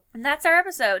too. And that's our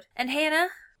episode. And Hannah?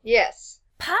 Yes.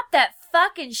 Pop that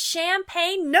fucking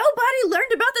champagne. Nobody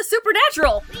learned about the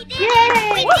supernatural. We did!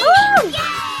 Yay! Woohoo!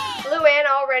 Yay! Luann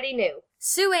already knew.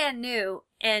 Sue Ann knew,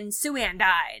 and Sue Ann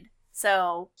died.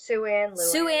 So Sue Ann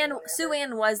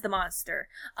was the monster.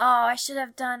 Oh, I should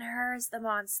have done her as the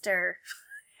monster.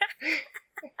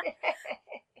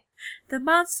 The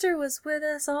monster was with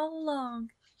us all along.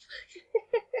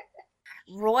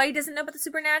 Roy doesn't know about the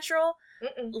supernatural.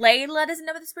 Mm-mm. Layla doesn't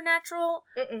know about the supernatural.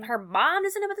 Mm-mm. Her mom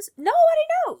doesn't know about this. Nobody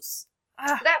knows.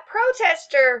 That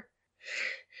protester.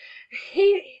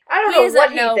 I don't know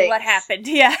what he thinks. What happened.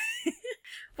 Yeah.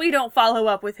 We don't follow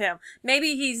up with him.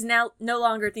 Maybe he's now no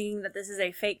longer thinking that this is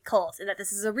a fake cult and that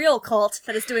this is a real cult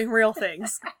that is doing real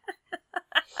things.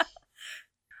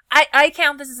 I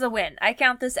count this as a win. I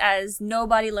count this as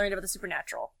nobody learned about the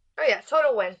supernatural. Oh yeah,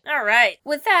 total win. All right.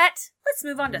 With that, let's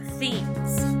move on to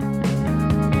themes.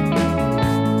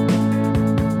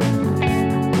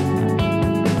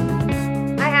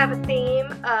 I have a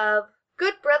theme of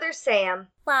good brother Sam.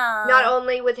 Wow. Not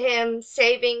only with him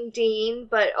saving Dean,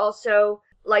 but also,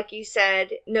 like you said,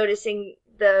 noticing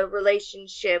the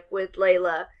relationship with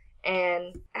Layla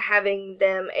and having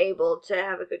them able to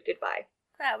have a good goodbye.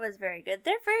 That was very good.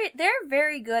 They're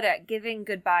very good at giving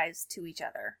goodbyes to each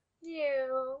other. Yeah.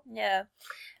 Yeah.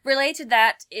 Related to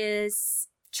that is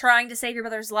trying to save your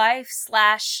brother's life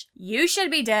 / you should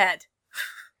be dead.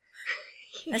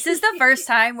 This is the first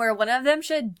time where one of them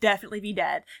should definitely be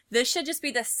dead. This should just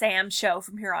be the Sam show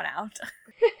from here on out.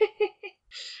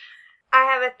 I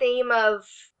have a theme of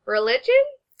religion.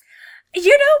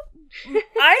 You know,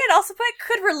 I had also put,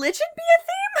 could religion be a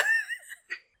theme?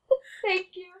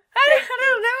 Thank you. I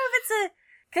don't know if it's a...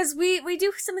 Because we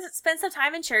do spend some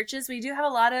time in churches. We do have a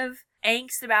lot of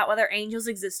angst about whether angels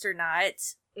exist or not.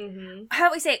 Mm-hmm. How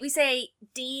do we say it? We say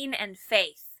Dean and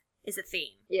faith is a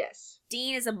theme. Yes.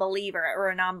 Dean is a believer or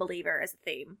a non-believer as a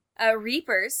theme.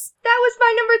 Reapers. That was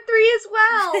my number 3 as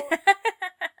well.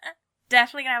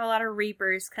 Definitely gonna have a lot of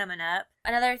Reapers coming up.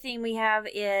 Another theme we have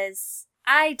is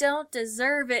I don't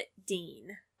deserve it,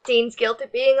 Dean. Dean's guilt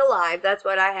at being alive. That's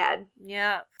what I had.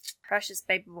 Yep. Precious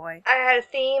baby boy. I had a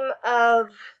theme of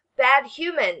bad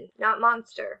human, not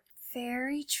monster.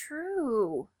 Very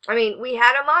true. I mean, we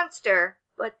had a monster,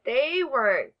 but they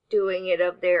weren't doing it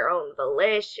of their own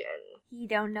volition. He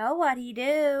don't know what he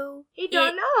do. He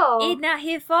don't know. It's not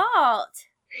his fault.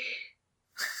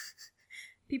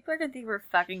 People are gonna think we're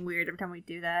fucking weird every time we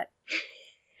do that.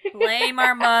 Blame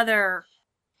our mother.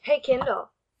 Hey,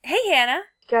 Kendall. Hey, Hannah.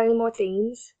 Got any more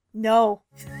themes? No.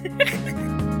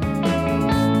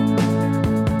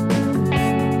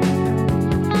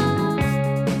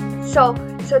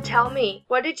 So tell me,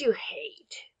 what did you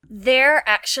hate? There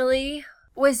actually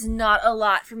was not a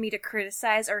lot for me to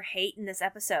criticize or hate in this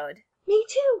episode. Me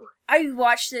too. I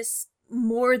watched this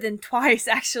more than twice,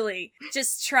 actually.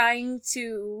 Just trying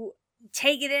to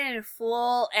take it in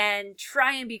full and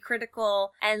try and be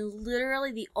critical. And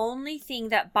literally the only thing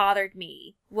that bothered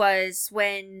me was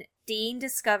when Dean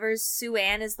discovers Sue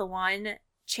Ann is the one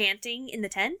chanting in the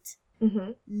tent.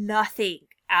 Mm-hmm. Nothing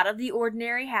out of the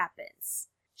ordinary happens.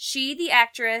 She, the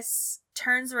actress,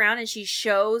 turns around and she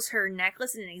shows her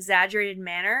necklace in an exaggerated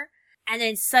manner. And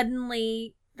then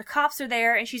suddenly the cops are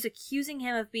there and she's accusing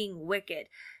him of being wicked.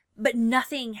 But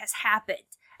nothing has happened.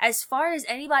 As far as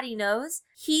anybody knows,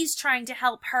 he's trying to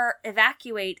help her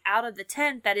evacuate out of the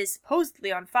tent that is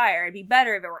supposedly on fire. It'd be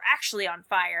better if it were actually on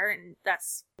fire, and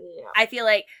that's... Yeah. I feel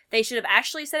like they should have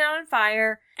actually set it on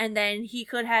fire, and then he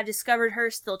could have discovered her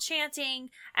still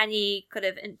chanting, and he could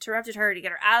have interrupted her to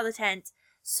get her out of the tent,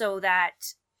 so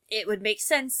that it would make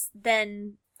sense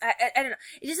then... I don't know.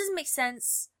 It just doesn't make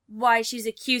sense why she's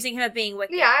accusing him of being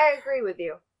wicked. Yeah, I agree with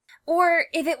you. Or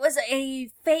if it was a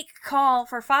fake call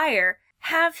for fire,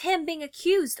 have him being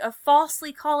accused of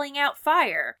falsely calling out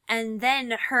fire, and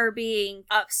then her being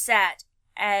upset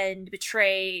and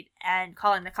betrayed and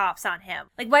calling the cops on him.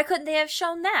 Like, why couldn't they have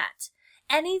shown that?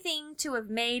 Anything to have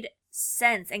made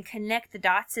sense and connect the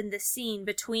dots in the scene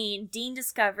between Dean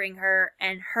discovering her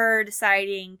and her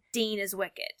deciding Dean is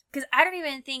wicked. Because I don't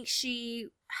even think she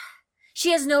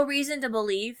has no reason to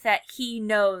believe that he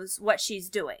knows what she's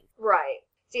doing. Right.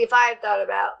 See, if I had thought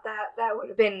about that, that would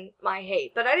have been my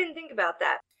hate. But I didn't think about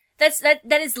that.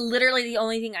 That is literally the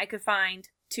only thing I could find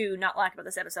to not like about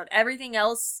this episode. Everything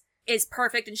else is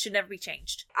perfect and should never be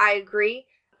changed. I agree.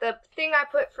 The thing I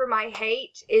put for my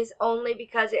hate is only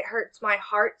because it hurts my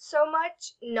heart so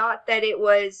much. Not that it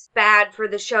was bad for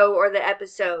the show or the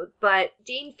episode, but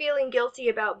Dean feeling guilty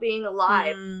about being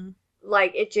alive,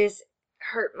 like, it just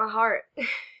hurt my heart.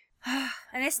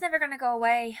 And it's never gonna go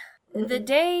away. The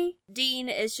day Dean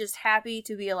is just happy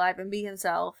to be alive and be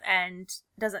himself and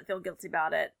doesn't feel guilty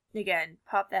about it, again,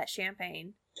 pop that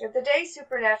champagne. If the day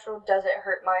Supernatural doesn't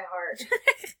hurt my heart.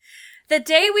 The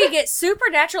day we get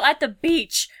Supernatural at the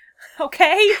beach,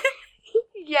 okay?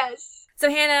 Yes. So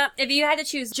Hannah, if you had to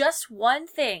choose just one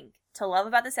thing to love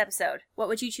about this episode, what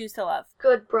would you choose to love?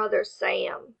 Good brother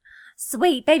Sam.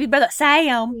 Sweet baby brother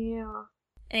Sam. Yeah.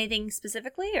 Anything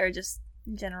specifically or just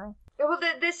in general? Well,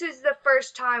 this is the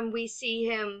first time we see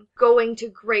him going to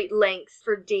great lengths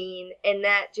for Dean, and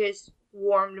that just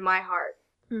warmed my heart.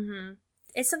 Mm-hmm.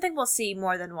 It's something we'll see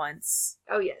more than once.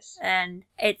 Oh, yes. And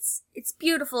it's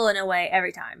beautiful in a way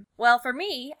every time. Well, for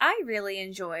me, I really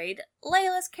enjoyed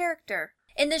Layla's character.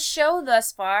 In the show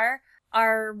thus far,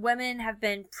 our women have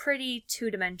been pretty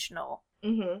two-dimensional.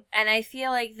 Mm-hmm. And I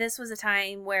feel like this was a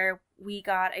time where we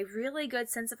got a really good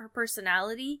sense of her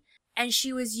personality, and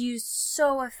she was used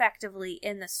so effectively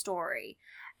in the story.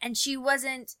 And she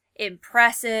wasn't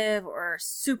impressive or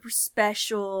super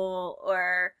special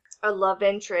or a love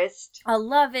interest.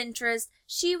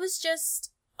 She was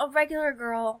just a regular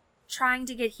girl trying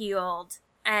to get healed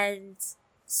and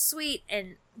sweet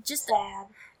and just Sad.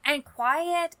 and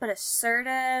quiet but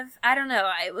assertive. I don't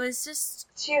know. It was just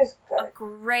She was a good.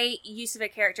 great use of a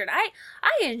character. And I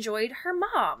enjoyed her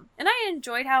mom. And I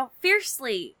enjoyed how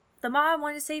fiercely the mom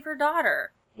wanted to save her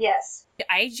daughter. Yes.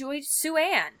 I enjoyed Sue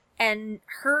Ann and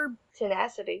her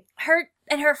Tenacity.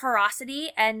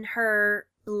 ferocity and her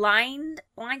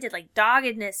blinded like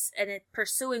doggedness and it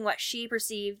pursuing what she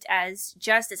perceived as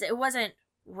justice. It wasn't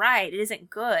right. It isn't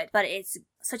good, but it's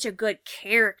such a good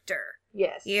character.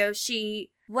 Yes. You know, she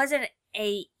wasn't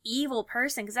a evil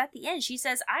person because at the end she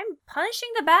says, I'm punishing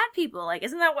the bad people. Like,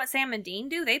 isn't that what Sam and Dean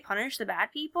do? They punish the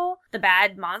bad people, the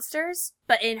bad monsters.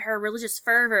 But in her religious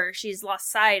fervor, she's lost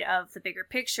sight of the bigger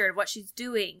picture of what she's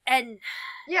doing. And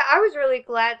Yeah, I was really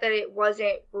glad that it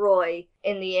wasn't Roy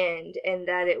in the end and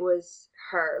that it was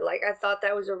her. Like, I thought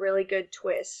that was a really good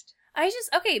twist.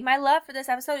 my love for this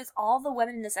episode is all the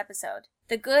women in this episode.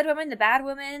 The good women, the bad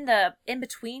women, the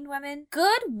in-between women.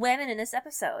 Good women in this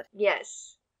episode.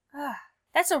 Yes.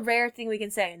 That's a rare thing we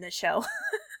can say in this show.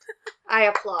 I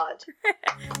applaud.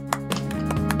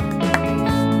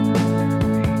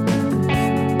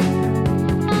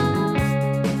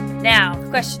 Now, the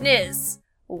question is,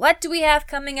 what do we have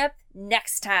coming up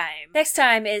next time? Next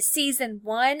time is Season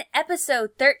 1,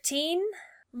 Episode 13,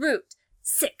 Route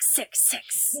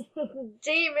 666.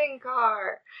 Demon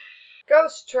car.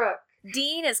 Ghost truck.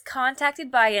 Dean is contacted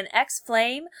by an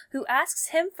ex-flame who asks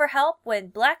him for help when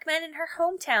black men in her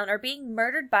hometown are being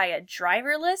murdered by a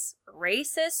driverless,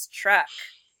 racist truck.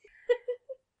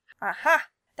 Aha!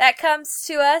 That comes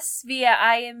to us via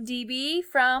IMDb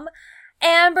from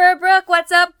Amber Brooke.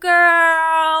 What's up,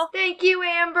 girl? Thank you,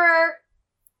 Amber.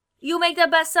 You make the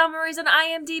best summaries on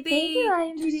IMDb.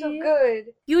 You're so good.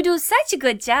 You do such a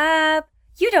good job.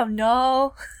 You don't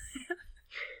know.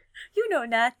 You know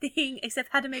nothing except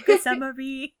how to make a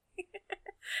summary.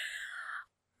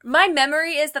 My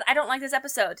memory is that I don't like this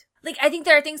episode. Like, I think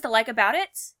there are things to like about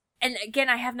it. And again,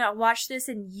 I have not watched this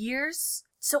in years.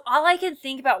 So all I can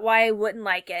think about why I wouldn't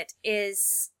like it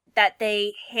is that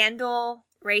they handle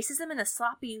racism in a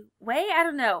sloppy way. I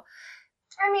don't know.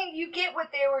 I mean, you get what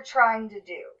they were trying to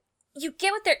do. You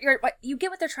get what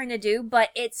they're trying to do, but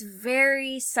it's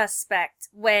very suspect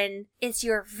when it's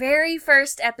your very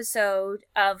first episode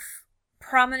of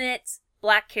prominent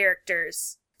black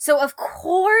characters. So of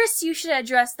course you should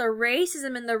address the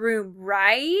racism in the room,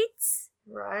 right?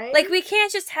 Right? Like, we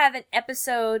can't just have an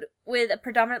episode with a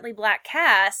predominantly black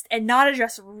cast and not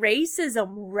address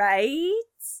racism, right?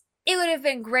 It would have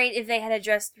been great if they had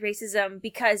addressed racism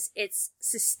because it's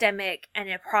systemic and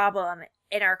a problem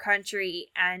in our country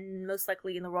and most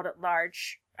likely in the world at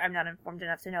large. I'm not informed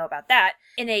enough to know about that.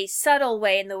 In a subtle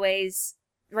way, in the ways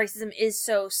racism is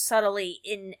so subtly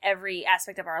in every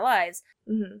aspect of our lives.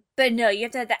 Mm-hmm. But no, you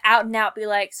have to have the out and out be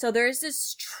like, so there's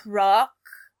this truck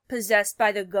possessed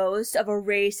by the ghost of a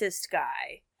racist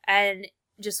guy and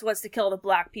just wants to kill the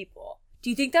black people. Do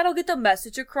you think that'll get the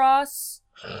message across?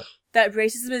 That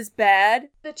racism is bad?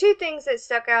 The two things that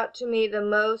stuck out to me the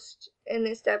most in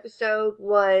this episode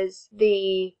was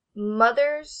the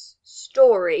mother's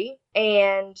story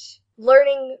and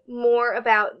learning more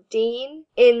about Dean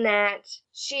in that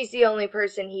she's the only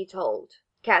person he told.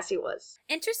 Cassie was.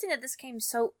 Interesting that this came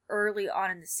so early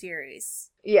on in the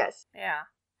series. Yes. Yeah.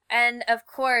 And of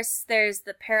course, there's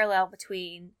the parallel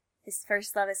between his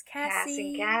first love is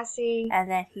Cassie. and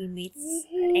then he meets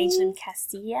an angel in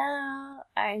Castiel.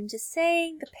 I'm just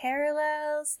saying, the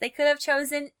parallels. They could have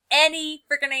chosen any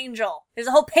freaking angel. There's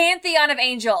a whole pantheon of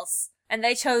angels. And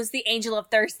they chose the Angel of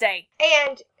Thursday.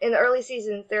 And in the early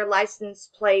seasons, their license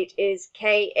plate is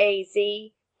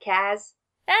K-A-Z, Kaz.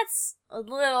 That's a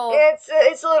little...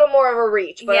 It's a little more of a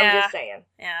reach, but I'm Yeah. just saying.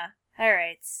 Yeah.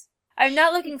 Alright. I'm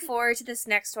not looking forward to this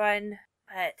next one,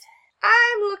 but...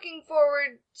 I'm looking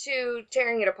forward to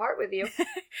tearing it apart with you.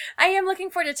 I am looking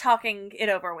forward to talking it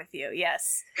over with you,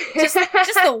 yes. Just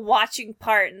the watching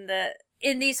part and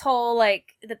in these whole,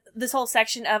 this whole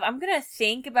section of, I'm gonna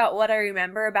think about what I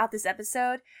remember about this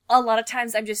episode. A lot of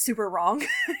times I'm just super wrong.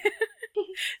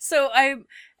 So I'm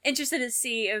interested to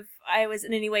see if I was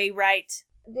in any way right.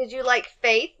 Did you like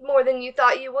Faith more than you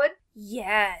thought you would?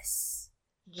 Yes.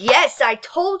 Yes, I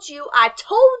told you.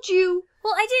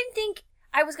 Well, I didn't think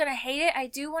I was gonna hate it. I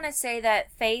do want to say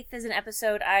that Faith is an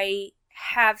episode I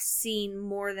have seen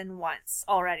more than once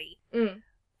already. Mm.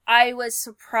 I was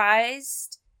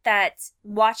surprised that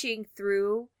watching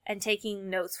through and taking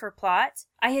notes for plot,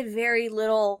 I had very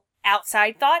little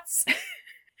outside thoughts.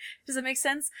 Does that make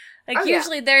sense? Like,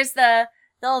 usually there's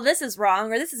oh, this is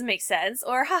wrong, or this doesn't make sense,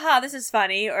 or haha, this is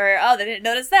funny, or oh, they didn't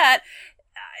notice that.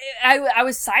 I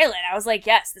was silent. I was like,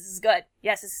 yes, this is good.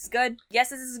 Yes, this is good. Yes,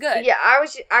 this is good. Yeah,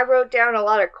 I wrote down a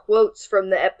lot of quotes from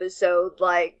the episode.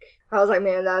 Like, I was like,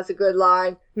 man, that's a good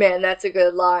line. Man, that's a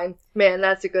good line. Man,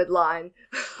 that's a good line.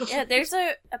 Yeah,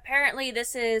 apparently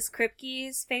this is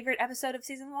Kripke's favorite episode of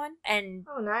season 1, and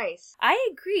Oh, nice. I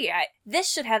agree. This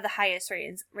should have the highest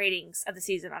ratings of the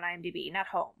season on IMDb, not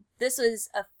Home. This was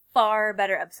a far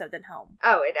better episode than Home.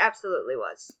 Oh, it absolutely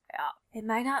was. Yeah. It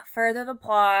might not further the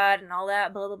plot and all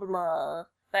that blah blah blah,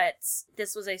 but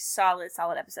this was a solid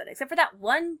episode, except for that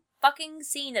one fucking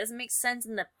scene that doesn't make sense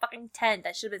in the fucking tent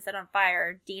that should have been set on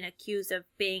fire. Dean accused of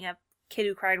being a kid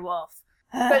who cried wolf.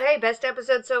 But hey, best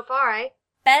episode so far, eh?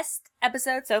 Best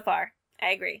episode so far. I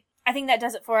agree. I think that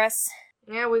does it for us.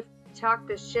 Yeah, we've talked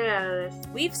the shit out of this.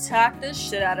 We've talked the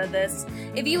shit out of this.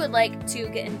 If you would like to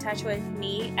get in touch with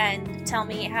me and tell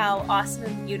me how awesome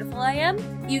and beautiful I am,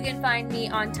 you can find me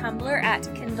on Tumblr at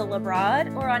Kindle Abroad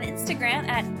or on Instagram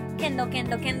at Kindle.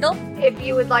 If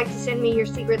you would like to send me your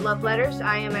secret love letters,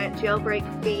 I am at Jailbreak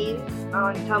Fiend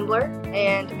on Tumblr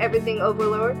and Everything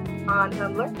Overlord on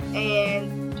Tumblr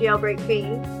and Jailbreak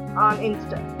Fiend on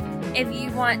Insta. If you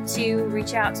want to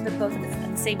reach out to the both of us at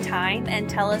the same time and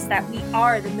tell us that we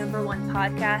are the #1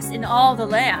 podcast in all the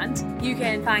land, you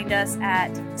can find us at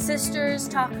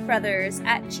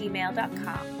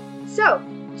sisterstalkbrothers@gmail.com. So,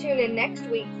 tune in next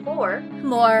week for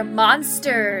More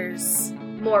monsters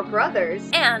more brothers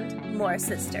and more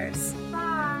sisters.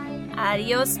 Bye.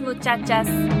 Adios, muchachas.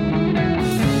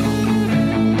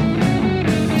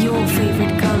 Your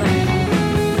favorite color.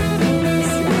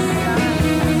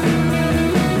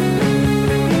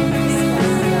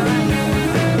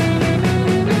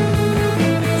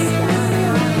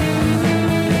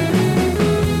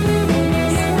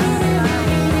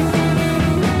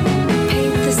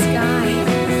 Paint the sky.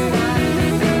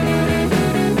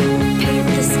 Paint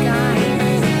the sky.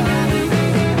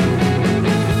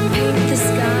 Paint the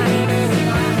sky.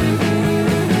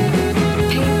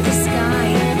 Paint the sky.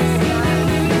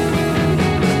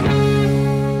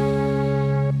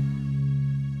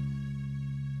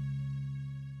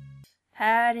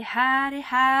 Howdy, howdy,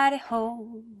 howdy,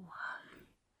 ho.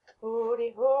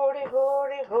 Hoody, hoody,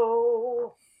 hoody,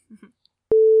 ho.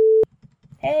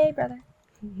 Hey, brother.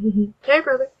 Hey,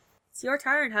 brother. It's your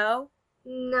turn, ho.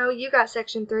 No, you got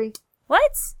section 3.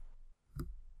 What?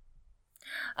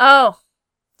 Oh,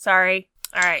 sorry.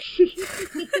 All right.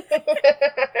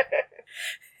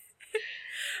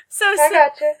 So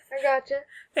I gotcha.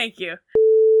 Thank you.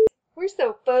 We're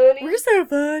so funny. We're so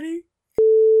funny.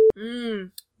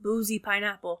 Boozy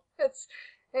pineapple. It's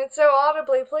so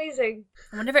audibly pleasing.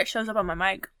 I wonder if it shows up on my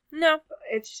mic. No.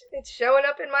 It's showing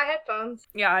up in my headphones.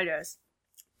 Yeah, it does.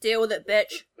 Deal with it,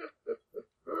 bitch.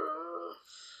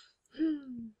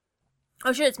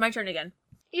 Oh shit, it's my turn again.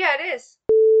 Yeah, it is.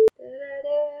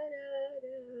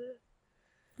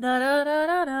 Da da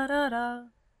da da da da.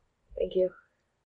 Thank you.